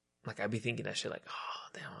I'd be thinking that shit. Like, oh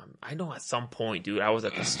damn, I know at some point, dude, I was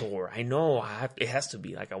at the store. I know it has to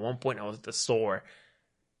be like at one point I was at the store,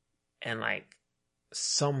 and like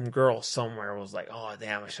some girl somewhere was like, oh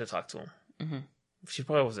damn, I should talk to him. Mm-hmm. She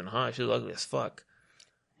probably wasn't hot. She was ugly as fuck.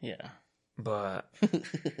 Yeah. But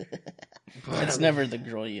It's never the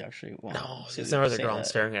girl you actually want. No, to it's never the say girl I'm that.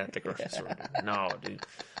 staring at the grocery store. Dude. No, dude.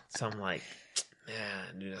 So I'm like,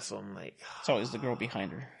 man, dude, that's what I'm like. It's always the girl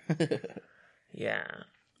behind her. Yeah.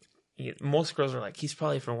 Most girls are like, he's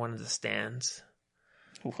probably from one of the stands.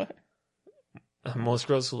 What? Most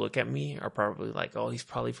girls who look at me are probably like, oh, he's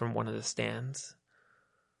probably from one of the stands.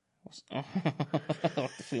 Like the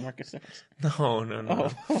flea market stands? No. Oh,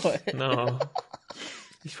 what? No.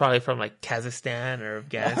 He's probably from like Kazakhstan or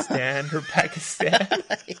Afghanistan or Pakistan.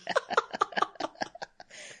 Like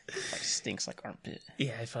stinks like armpit.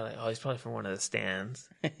 Yeah, he's probably from one of the stands.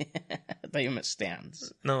 I thought you meant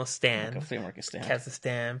stands. No, stand. Like a flea market stand.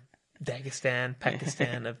 Kazakhstan, Dagestan,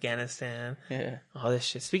 Pakistan, Afghanistan. Yeah. All this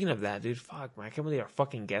shit. Speaking of that, dude, fuck, man. I can't believe our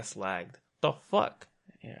fucking guest lagged. The fuck?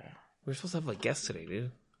 Yeah. We were supposed to have a guest today,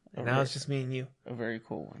 dude. And A now very- it's just me and you. A very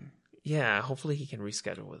cool one. Yeah, hopefully he can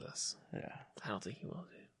reschedule with us. Yeah. I don't think he will,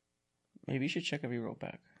 dude. Maybe you should check if he wrote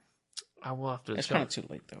back. I will have to. It's kind of too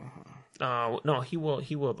late though. Huh? No, he will.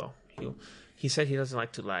 He will though. He said he doesn't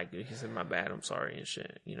like to lag, dude. He said, "My bad. I'm sorry," and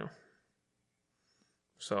shit. You know.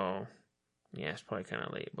 So, yeah, it's probably kind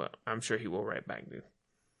of late, but I'm sure he will write back, dude.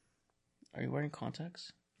 Are you wearing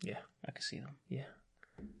contacts? Yeah. I can see them. Yeah.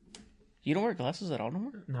 You don't wear glasses at all no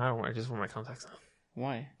more? No, I don't wear. I just wear my contacts on.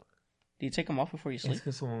 Why? Do you take them off before you It's sleep?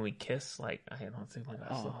 because when we kiss, like, I don't think my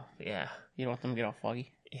glasses off. Yeah. You don't want them to get all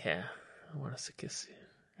foggy? Yeah. I want us to kiss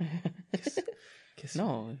you. Kiss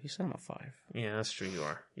No, you said I'm a 5. Yeah, that's true. You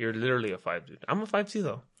are. You're literally a 5, dude. I'm a 5 too,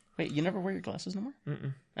 though. Wait, you never wear your glasses no more?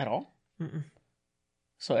 Mm-mm. At all? Mm-mm.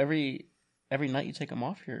 So every night you take them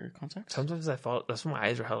off, your contacts? Sometimes I fall. That's why my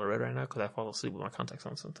eyes are hella red right now, because I fall asleep with my contacts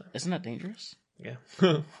on sometimes. Isn't that dangerous? Yeah.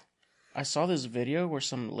 I saw this video where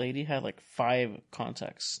some lady had like 5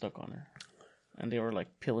 contacts stuck on her. And they were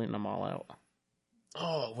like peeling them all out.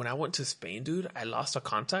 Oh, when I went to Spain, dude, I lost a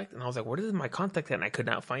contact, and I was like, "Where is my contact at?" And I could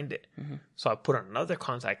not find it. Mm-hmm. So I put another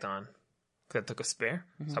contact on, because I took a spare.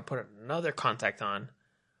 Mm-hmm. So I put another contact on,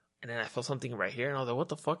 and then I felt something right here, and I was like, "What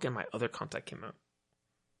the fuck?" And my other contact came out.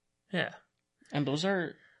 Yeah. And those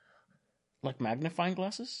are like magnifying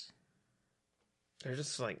glasses? They're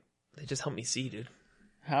just like, they just help me see, dude.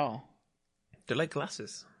 How? They're like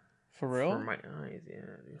glasses. For real? For my eyes, yeah,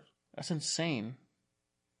 dude. That's insane.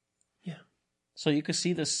 Yeah. So you could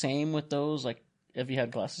see the same with those, like, if you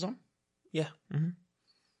had glasses on? Yeah. Mm-hmm.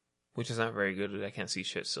 Which is not very good, dude. I can't see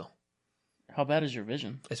shit still. How bad is your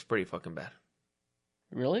vision? It's pretty fucking bad.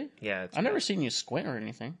 Really? Yeah. It's I've never bad. seen you squint or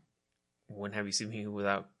anything. When have you seen me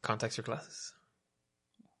without contacts or glasses?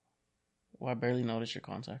 Well, I barely noticed your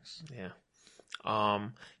contacts. Yeah.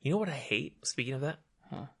 You know what I hate? Speaking of that?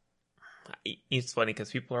 Huh. It's funny because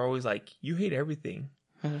people are always like, you hate everything.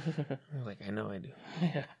 I'm like, I know I do.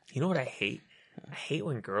 Yeah. You know what I hate? I hate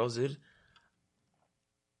when girls, dude.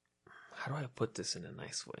 How do I put this in a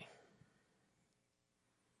nice way?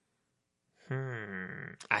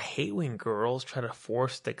 I hate when girls try to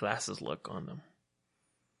force the glasses look on them.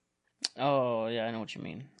 Oh, yeah, I know what you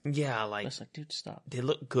mean. Yeah, But like it's like, dude, stop. they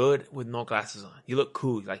look good with no glasses on. You look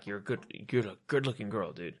cool, like you're a good looking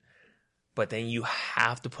girl, dude. But then you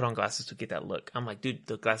have to put on glasses to get that look. I'm like, dude,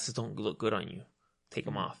 the glasses don't look good on you. Take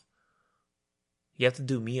them off. You have to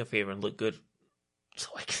do me a favor and look good. So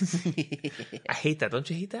I can. I hate that. Don't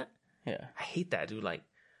you hate that? Yeah. I hate that, dude. Like,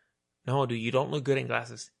 no, dude, you don't look good in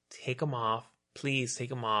glasses. Take them off. Please take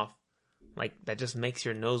them off. Like, that just makes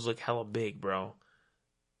your nose look hella big, bro.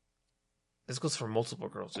 This goes for multiple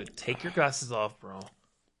girls, dude. Take your glasses off, bro.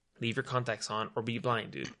 Leave your contacts on or be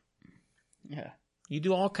blind, dude. Yeah. You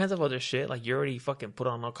do all kinds of other shit. Like, you already fucking put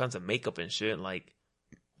on all kinds of makeup and shit. Like,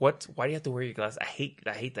 what? Why do you have to wear your glasses? I hate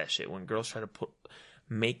that shit when girls try to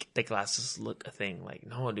make the glasses look a thing. Like,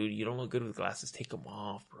 no, dude, you don't look good with glasses. Take them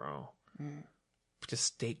off, bro.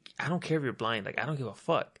 Just take. I don't care if you're blind. Like, I don't give a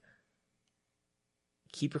fuck.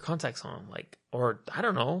 Keep your contacts on. Like, or I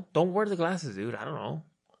don't know. Don't wear the glasses, dude. I don't know.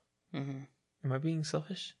 Am I being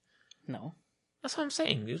selfish? No. That's what I'm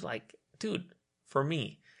saying, dude. Like, dude, for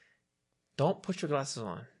me, don't put your glasses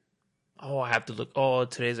on. Oh, I have to look. Oh,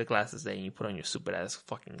 today's a glasses day, and you put on your stupid ass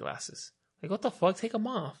fucking glasses. Like, what the fuck? Take them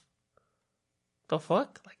off. The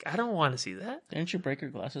fuck? Like, I don't want to see that. Didn't you break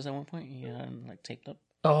your glasses at one point? Yeah, and like taped up.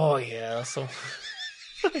 Oh yeah, so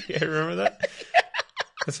yeah, remember that?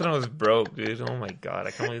 That's when I was broke, dude. Oh my god,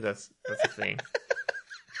 I can't believe that's a thing.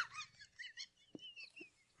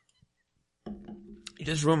 You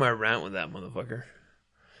just ruined my rant with that motherfucker.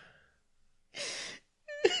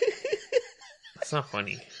 That's not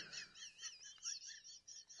funny.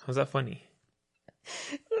 How's that funny?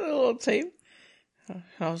 A little tape.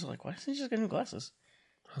 I was like, why doesn't he just get new glasses?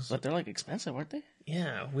 But they're like expensive, aren't they?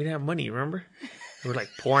 Yeah, we didn't have money, remember? We were like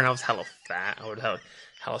poor and I was hella fat. I would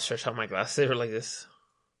hella stretch out my glasses. They were like this.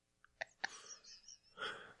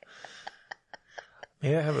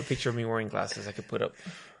 Maybe I have a picture of me wearing glasses I could put up.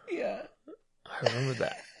 Yeah. I remember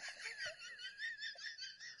that.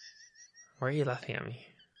 Why are you laughing at me?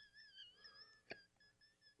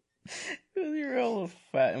 You're all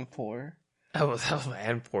fat and poor. I was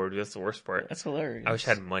and poor, dude. That's the worst part. That's hilarious. I wish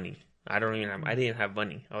I had money. I didn't have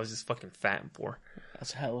money. I was just fucking fat and poor.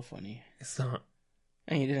 That's hella funny. It's not.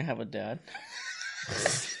 And you didn't have a dad.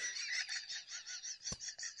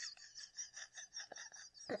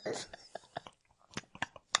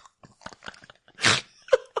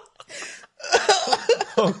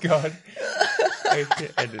 Oh god.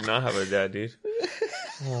 I did not have a dad, dude.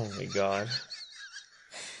 Oh my god.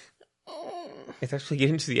 It's actually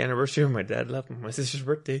getting to the anniversary of my dad left on my sister's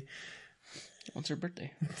birthday. When's her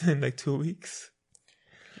birthday? In like 2 weeks.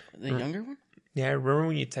 The younger one? Yeah, I remember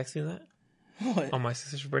when you texted me that? What? On my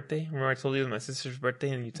sister's birthday? Remember I told you it was my sister's birthday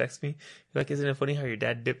and you text me? You're like, isn't it funny how your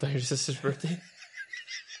dad dipped on your sister's birthday?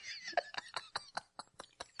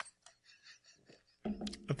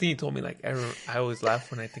 I think you told me, like, I always laugh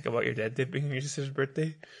when I think about your dad dipping on your sister's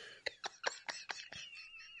birthday.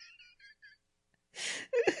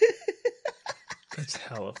 That's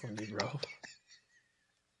hella funny, bro.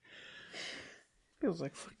 It was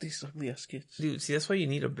like, fuck these ugly ass kids. Dude, see, that's why you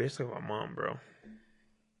need a bitch like my mom, bro.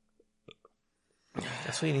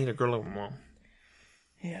 That's why you need a girl like my mom.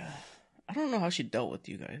 Yeah. I don't know how she dealt with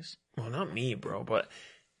you guys. Well, not me, bro, but...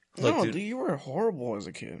 Look, no, dude, you were horrible as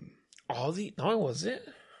a kid. No, I wasn't.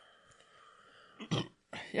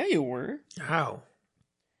 Yeah, you were. How?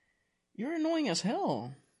 You're annoying as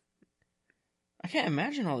hell. I can't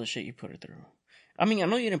imagine all the shit you put her through. I mean, I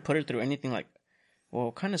know you didn't put her through anything like...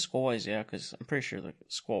 Well, kind of school-wise, yeah, because I'm pretty sure the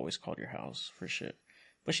school always called your house for shit.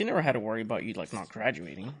 But she never had to worry about you, like, not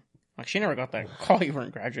graduating. Like, she never got that call you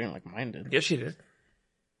weren't graduating like mine did. Yes, she did.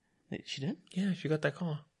 She did? Yeah, she got that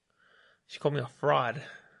call. She called me a fraud.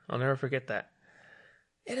 I'll never forget that.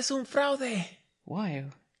 Eres un fraude. Why?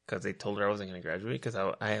 Because they told her I wasn't going to graduate. Because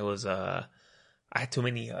I had too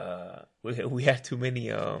many, we had too many,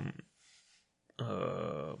 what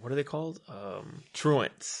are they called?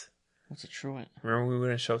 Truants. What's a truant? Remember we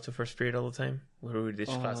wouldn't show up to first period all the time? Where we ditch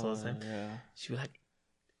class all the time? Yeah. She was like,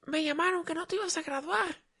 me llamaron que no te ibas a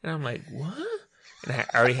graduar. And I'm like, what? And I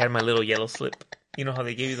already had my little yellow slip. You know how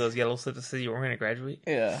they gave you those yellow slips that said you weren't going to graduate?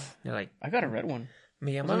 Yeah. They're like, I got a red one.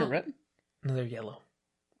 me llamaron. Wasn't it red? No, they're yellow.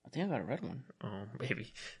 I think I got a red one. Oh,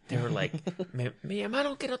 baby. They were like, me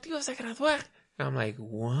llamaron que no te ibas a graduar. And I'm like,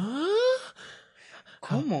 what?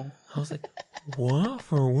 ¿Cómo? I was like, what?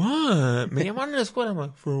 For what? Me llamaron en la escuela. I'm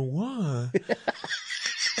like, for what?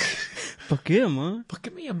 ¿Por qué, ma? ¿Por qué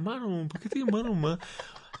me llamaron? ¿Por qué te llamaron, ma?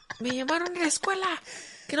 Me llamaron en la escuela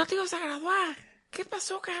que no te ibas a graduar. ¿Qué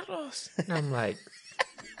pasó, Carlos? And I'm like,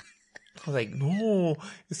 I was like, no,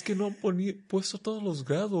 es que no han puesto todos los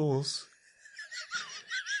grados.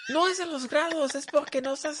 no es en los grados, es porque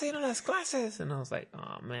no estás haciendo las clases. And I was like,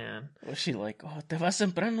 oh, man. Was she like, oh, te vas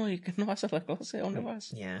temprano y que no vas a la clase? ¿A dónde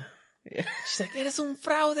vas? Yeah. Yeah. She's like, eres un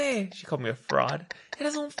fraude. She called me a fraud.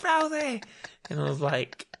 Eres un fraude. And I was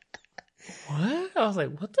like, what? I was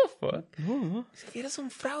like, what the fuck? No. She's like, eres un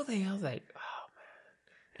fraude. I was like,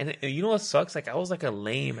 oh, man. And you know what sucks? Like, I was like a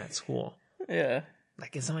lame at school. Yeah.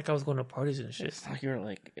 Like, it's not like I was going to parties and shit. It's like you were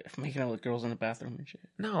like making out with girls in the bathroom and shit.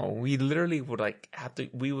 No, we literally would like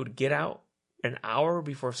we would get out an hour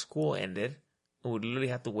before school ended. And we'd literally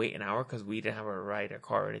have to wait an hour because we didn't have a ride, a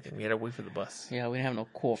car or anything. We had to wait for the bus. Yeah, we didn't have no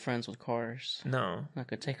cool friends with cars No. that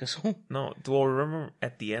could take us home. No. Well, remember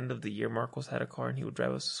at the end of the year, Marcos had a car and he would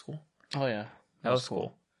drive us to school? Oh, yeah. That was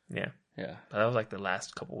cool. Yeah. Yeah. But that was like the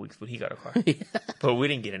last couple weeks when he got a car. Yeah. But we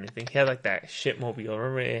didn't get anything. He had like that shit mobile.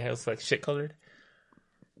 Remember it was like shit colored?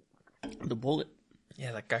 The Bullet.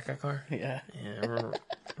 Yeah, like Gaga car. Yeah. Yeah, I remember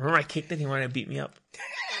I kicked it. He wanted to beat me up.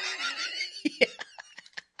 Yeah.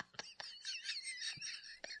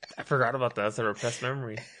 I forgot about that. That's a repressed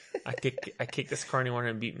memory. I kicked this car and he wanted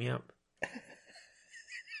to beat me up.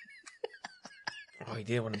 Oh, he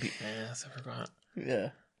did want to beat my ass. I forgot. Yeah.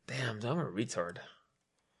 Damn, I'm a retard.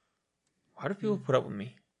 Why do people put up with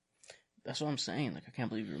me? That's what I'm saying. Like, I can't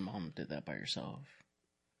believe your mom did that by herself.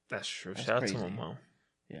 That's true. That's Shout crazy. out to my mom.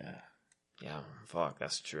 Yeah. Yeah, fuck,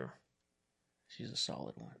 that's true. She's a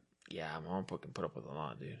solid one. Yeah, my mom can put up with a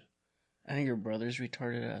lot, dude. I think your brother's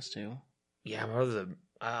retarded ass, too. Yeah, my brother's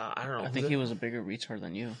I don't know. I think he was a bigger retard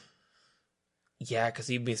than you. Yeah, because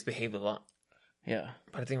he misbehaved a lot. Yeah.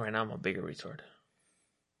 But I think right now I'm a bigger retard.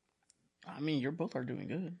 I mean, you both are doing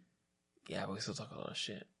good. Yeah, but we still talk a lot of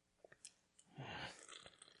shit.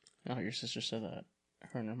 Oh, your sister said that.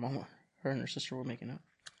 Her and her sister were making up.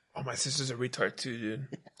 Oh, my sister's a retard too, dude.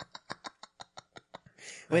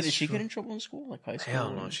 Wait, did she get in trouble in school? Like high school?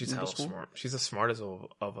 Hell no, she's hella school? smart. She's the smartest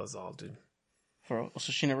of us all, dude. So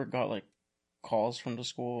she never got, like, calls from the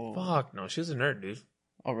school? Fuck no, she was a nerd, dude.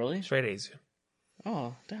 Oh, really? Straight A's.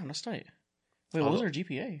 Oh, damn, that's tight. Wait, what was her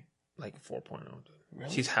GPA? Like 4.0, dude.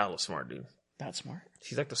 Really? She's hella smart, dude. That smart?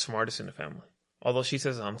 She's like the smartest in the family. Although she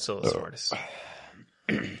says I'm still the smartest.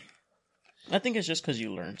 I think it's just because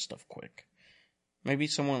you learn stuff quick. Maybe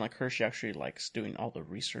someone like her, she actually likes doing all the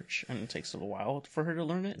research, and it takes a little while for her to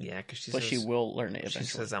learn it. Yeah, because she but says, she will learn it eventually.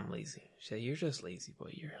 She says I'm lazy. She said, you're just lazy,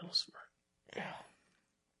 but you're hella smart. Yeah.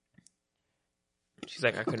 She's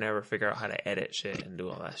like, I could never figure out how to edit shit and do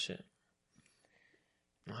all that shit.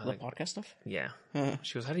 The podcast stuff? Yeah.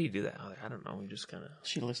 She goes, how do you do that? I was like, I don't know. We just kind of...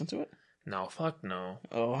 She listened to it? No, fuck no.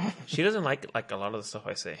 Oh. She doesn't like a lot of the stuff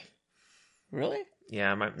I say. Really?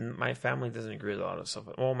 Yeah, my family doesn't agree with a lot of stuff.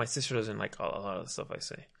 Well, my sister doesn't like a lot of the stuff I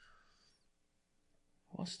say.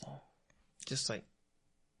 What's that? Just like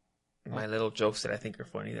my little jokes that I think are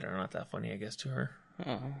funny that are not that funny, I guess, to her.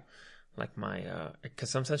 Uh-huh. Like my... Because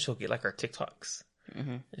sometimes she'll get like our TikToks.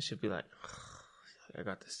 Mm-hmm. And she'll be like, I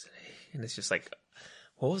got this today. And it's just like...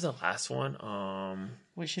 What was the last one?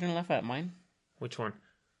 Wait, she didn't laugh at mine? Which one?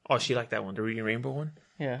 Oh, she liked that one, the Reading Rainbow one.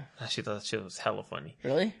 Yeah. She thought she was hella funny.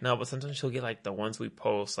 Really? No, but sometimes she'll get like the ones we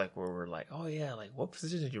post, like where we're like, "Oh yeah, like what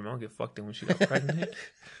position did your mom get fucked in when she got pregnant?"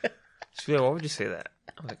 She'll be like, "Why would you say that?"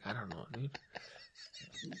 I'm like, "I don't know, dude."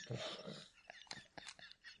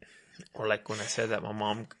 Or like when I said that my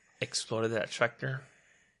mom exploded that tractor.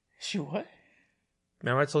 She what?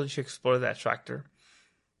 Remember I told you she exploded that tractor?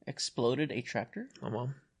 Exploded a tractor? My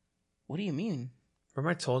mom. What do you mean?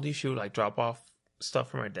 Remember I told you she would like drop off stuff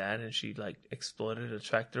for my dad and she like exploded a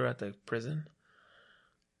tractor at the prison?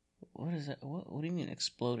 What is that? What do you mean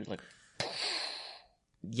exploded? Like...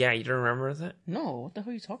 Yeah, you don't remember that? No, what the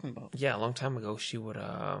hell are you talking about? Yeah, a long time ago she would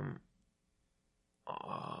I'll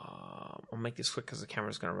make this quick because the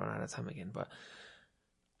camera's gonna run out of time again, but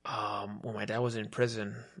when my dad was in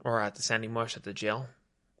prison or at the Sandy Marsh at the jail,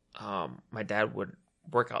 my dad would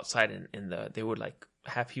work outside they would like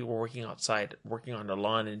have people working outside, working on the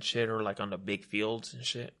lawn and shit, or like on the big fields and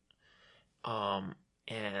shit.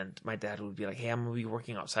 And my dad would be like, "Hey, I'm gonna be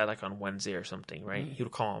working outside like on Wednesday or something," right? Mm-hmm. He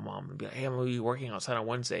would call my mom and be like, "Hey, I'm gonna be working outside on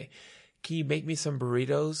Wednesday. Can you make me some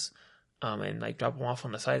burritos? And like drop them off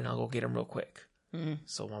on the side, and I'll go get them real quick." Mm-hmm.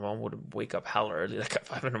 So my mom would wake up hella early, like at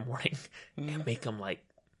 5 a.m, and make them like,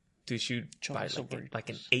 dude, she'd buy like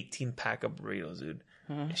an 18-pack of burritos, dude.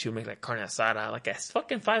 And she would make like carne asada, like at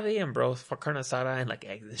fucking 5 a.m, bro, for carne asada and like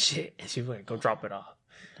eggs and shit. And she would like, go drop it off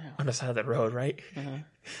on the side of the road, right?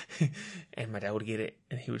 And my dad would get it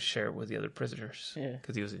and he would share it with the other prisoners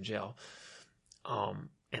because he was in jail. And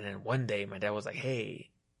then one day my dad was like, "Hey,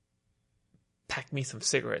 pack me some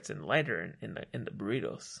cigarettes and lighter in the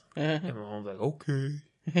burritos." And my mom was like, "Okay."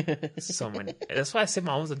 So many. That's why I say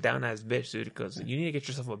my mom's a down ass bitch, dude. Because you need to get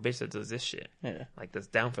yourself a bitch that does this shit. Yeah. Like that's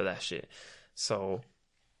down for that shit. So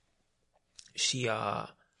she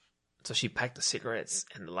packed the cigarettes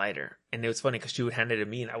and the lighter, and it was funny because she would hand it to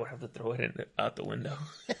me, and I would have to throw it out the window.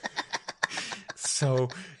 So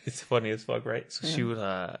it's funny as fuck, right? So she would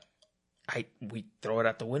we throw it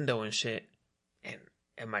out the window and shit,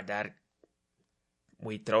 and my dad,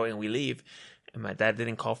 we throw it and we leave, and my dad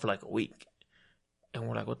didn't call for like a week. And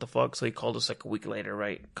we're like, what the fuck? So he called us like a week later,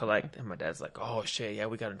 right? Collect. And my dad's like, oh shit, yeah,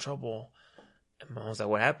 we got in trouble. And my mom's like,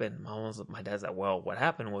 what happened? My dad's like, well, what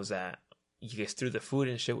happened was that you guys threw the food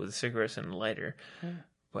and shit with the cigarettes and the lighter.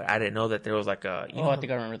 But I didn't know that there was like a... I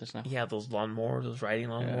think I remember this now. Yeah, those lawnmowers, those riding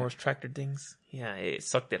lawnmowers, tractor things. Yeah, it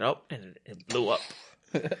sucked it up and it blew up.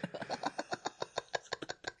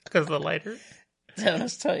 Because of the lighter. Damn,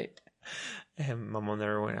 that's tight. And my mom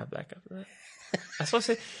never went out back after that. That's what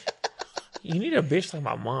I say. You need a bitch like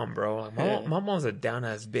my mom, bro. Like my mom's a down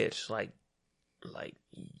ass bitch. Like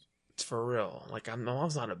it's for real. Like my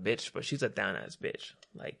mom's not a bitch, but she's a down ass bitch.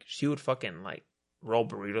 Like she would fucking like roll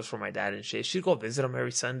burritos for my dad and shit. She'd go visit him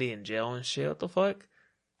every Sunday in jail and shit. What the fuck?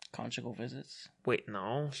 Conjugal visits. Wait,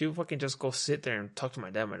 no. She would fucking just go sit there and talk to my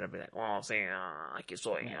dad. My dad would be like, "Oh, saying, que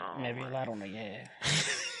soy, Maybe I don't know, yeah."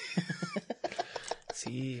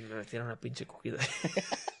 Sí, me metieron una pinche cogida.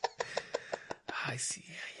 Ay, sí.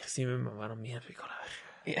 Sí me mamaron mi pico.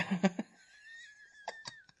 Yeah.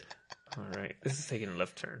 All right. This is taking a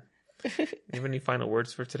left turn. You have any final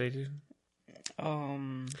words for today, dude?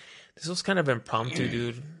 This was kind of impromptu,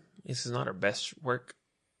 dude. This is not our best work.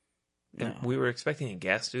 No. We were expecting a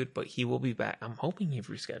guest, dude, but he will be back. I'm hoping he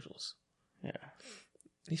reschedules. Yeah.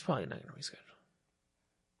 He's probably not going to reschedule.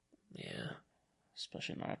 Yeah.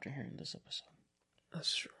 Especially not after hearing this episode.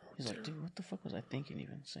 That's true. He's like, dude, what the fuck was I thinking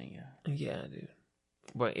even saying Yeah, dude.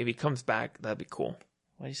 But if he comes back, that'd be cool.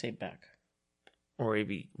 Why do you say back? Or if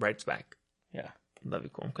he writes back. Yeah. That'd be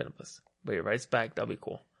cool. I'm kind of pissed. But if he writes back, that'd be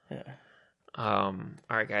cool. Yeah. All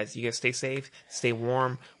right, guys. You guys stay safe. Stay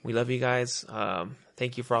warm. We love you guys.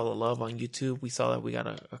 Thank you for all the love on YouTube. We saw that we got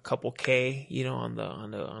a couple K, on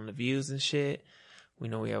the views and shit. We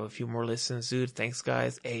know we have a few more listens, dude. Thanks,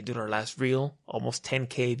 guys. Hey, dude, our last reel, almost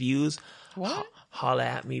 10K views. What? Holla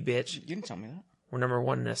at me, bitch. You didn't tell me that. We're number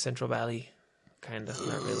 1 in the Central Valley. Kind of,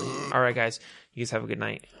 not really. All right, guys. You guys have a good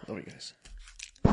night. Love you guys.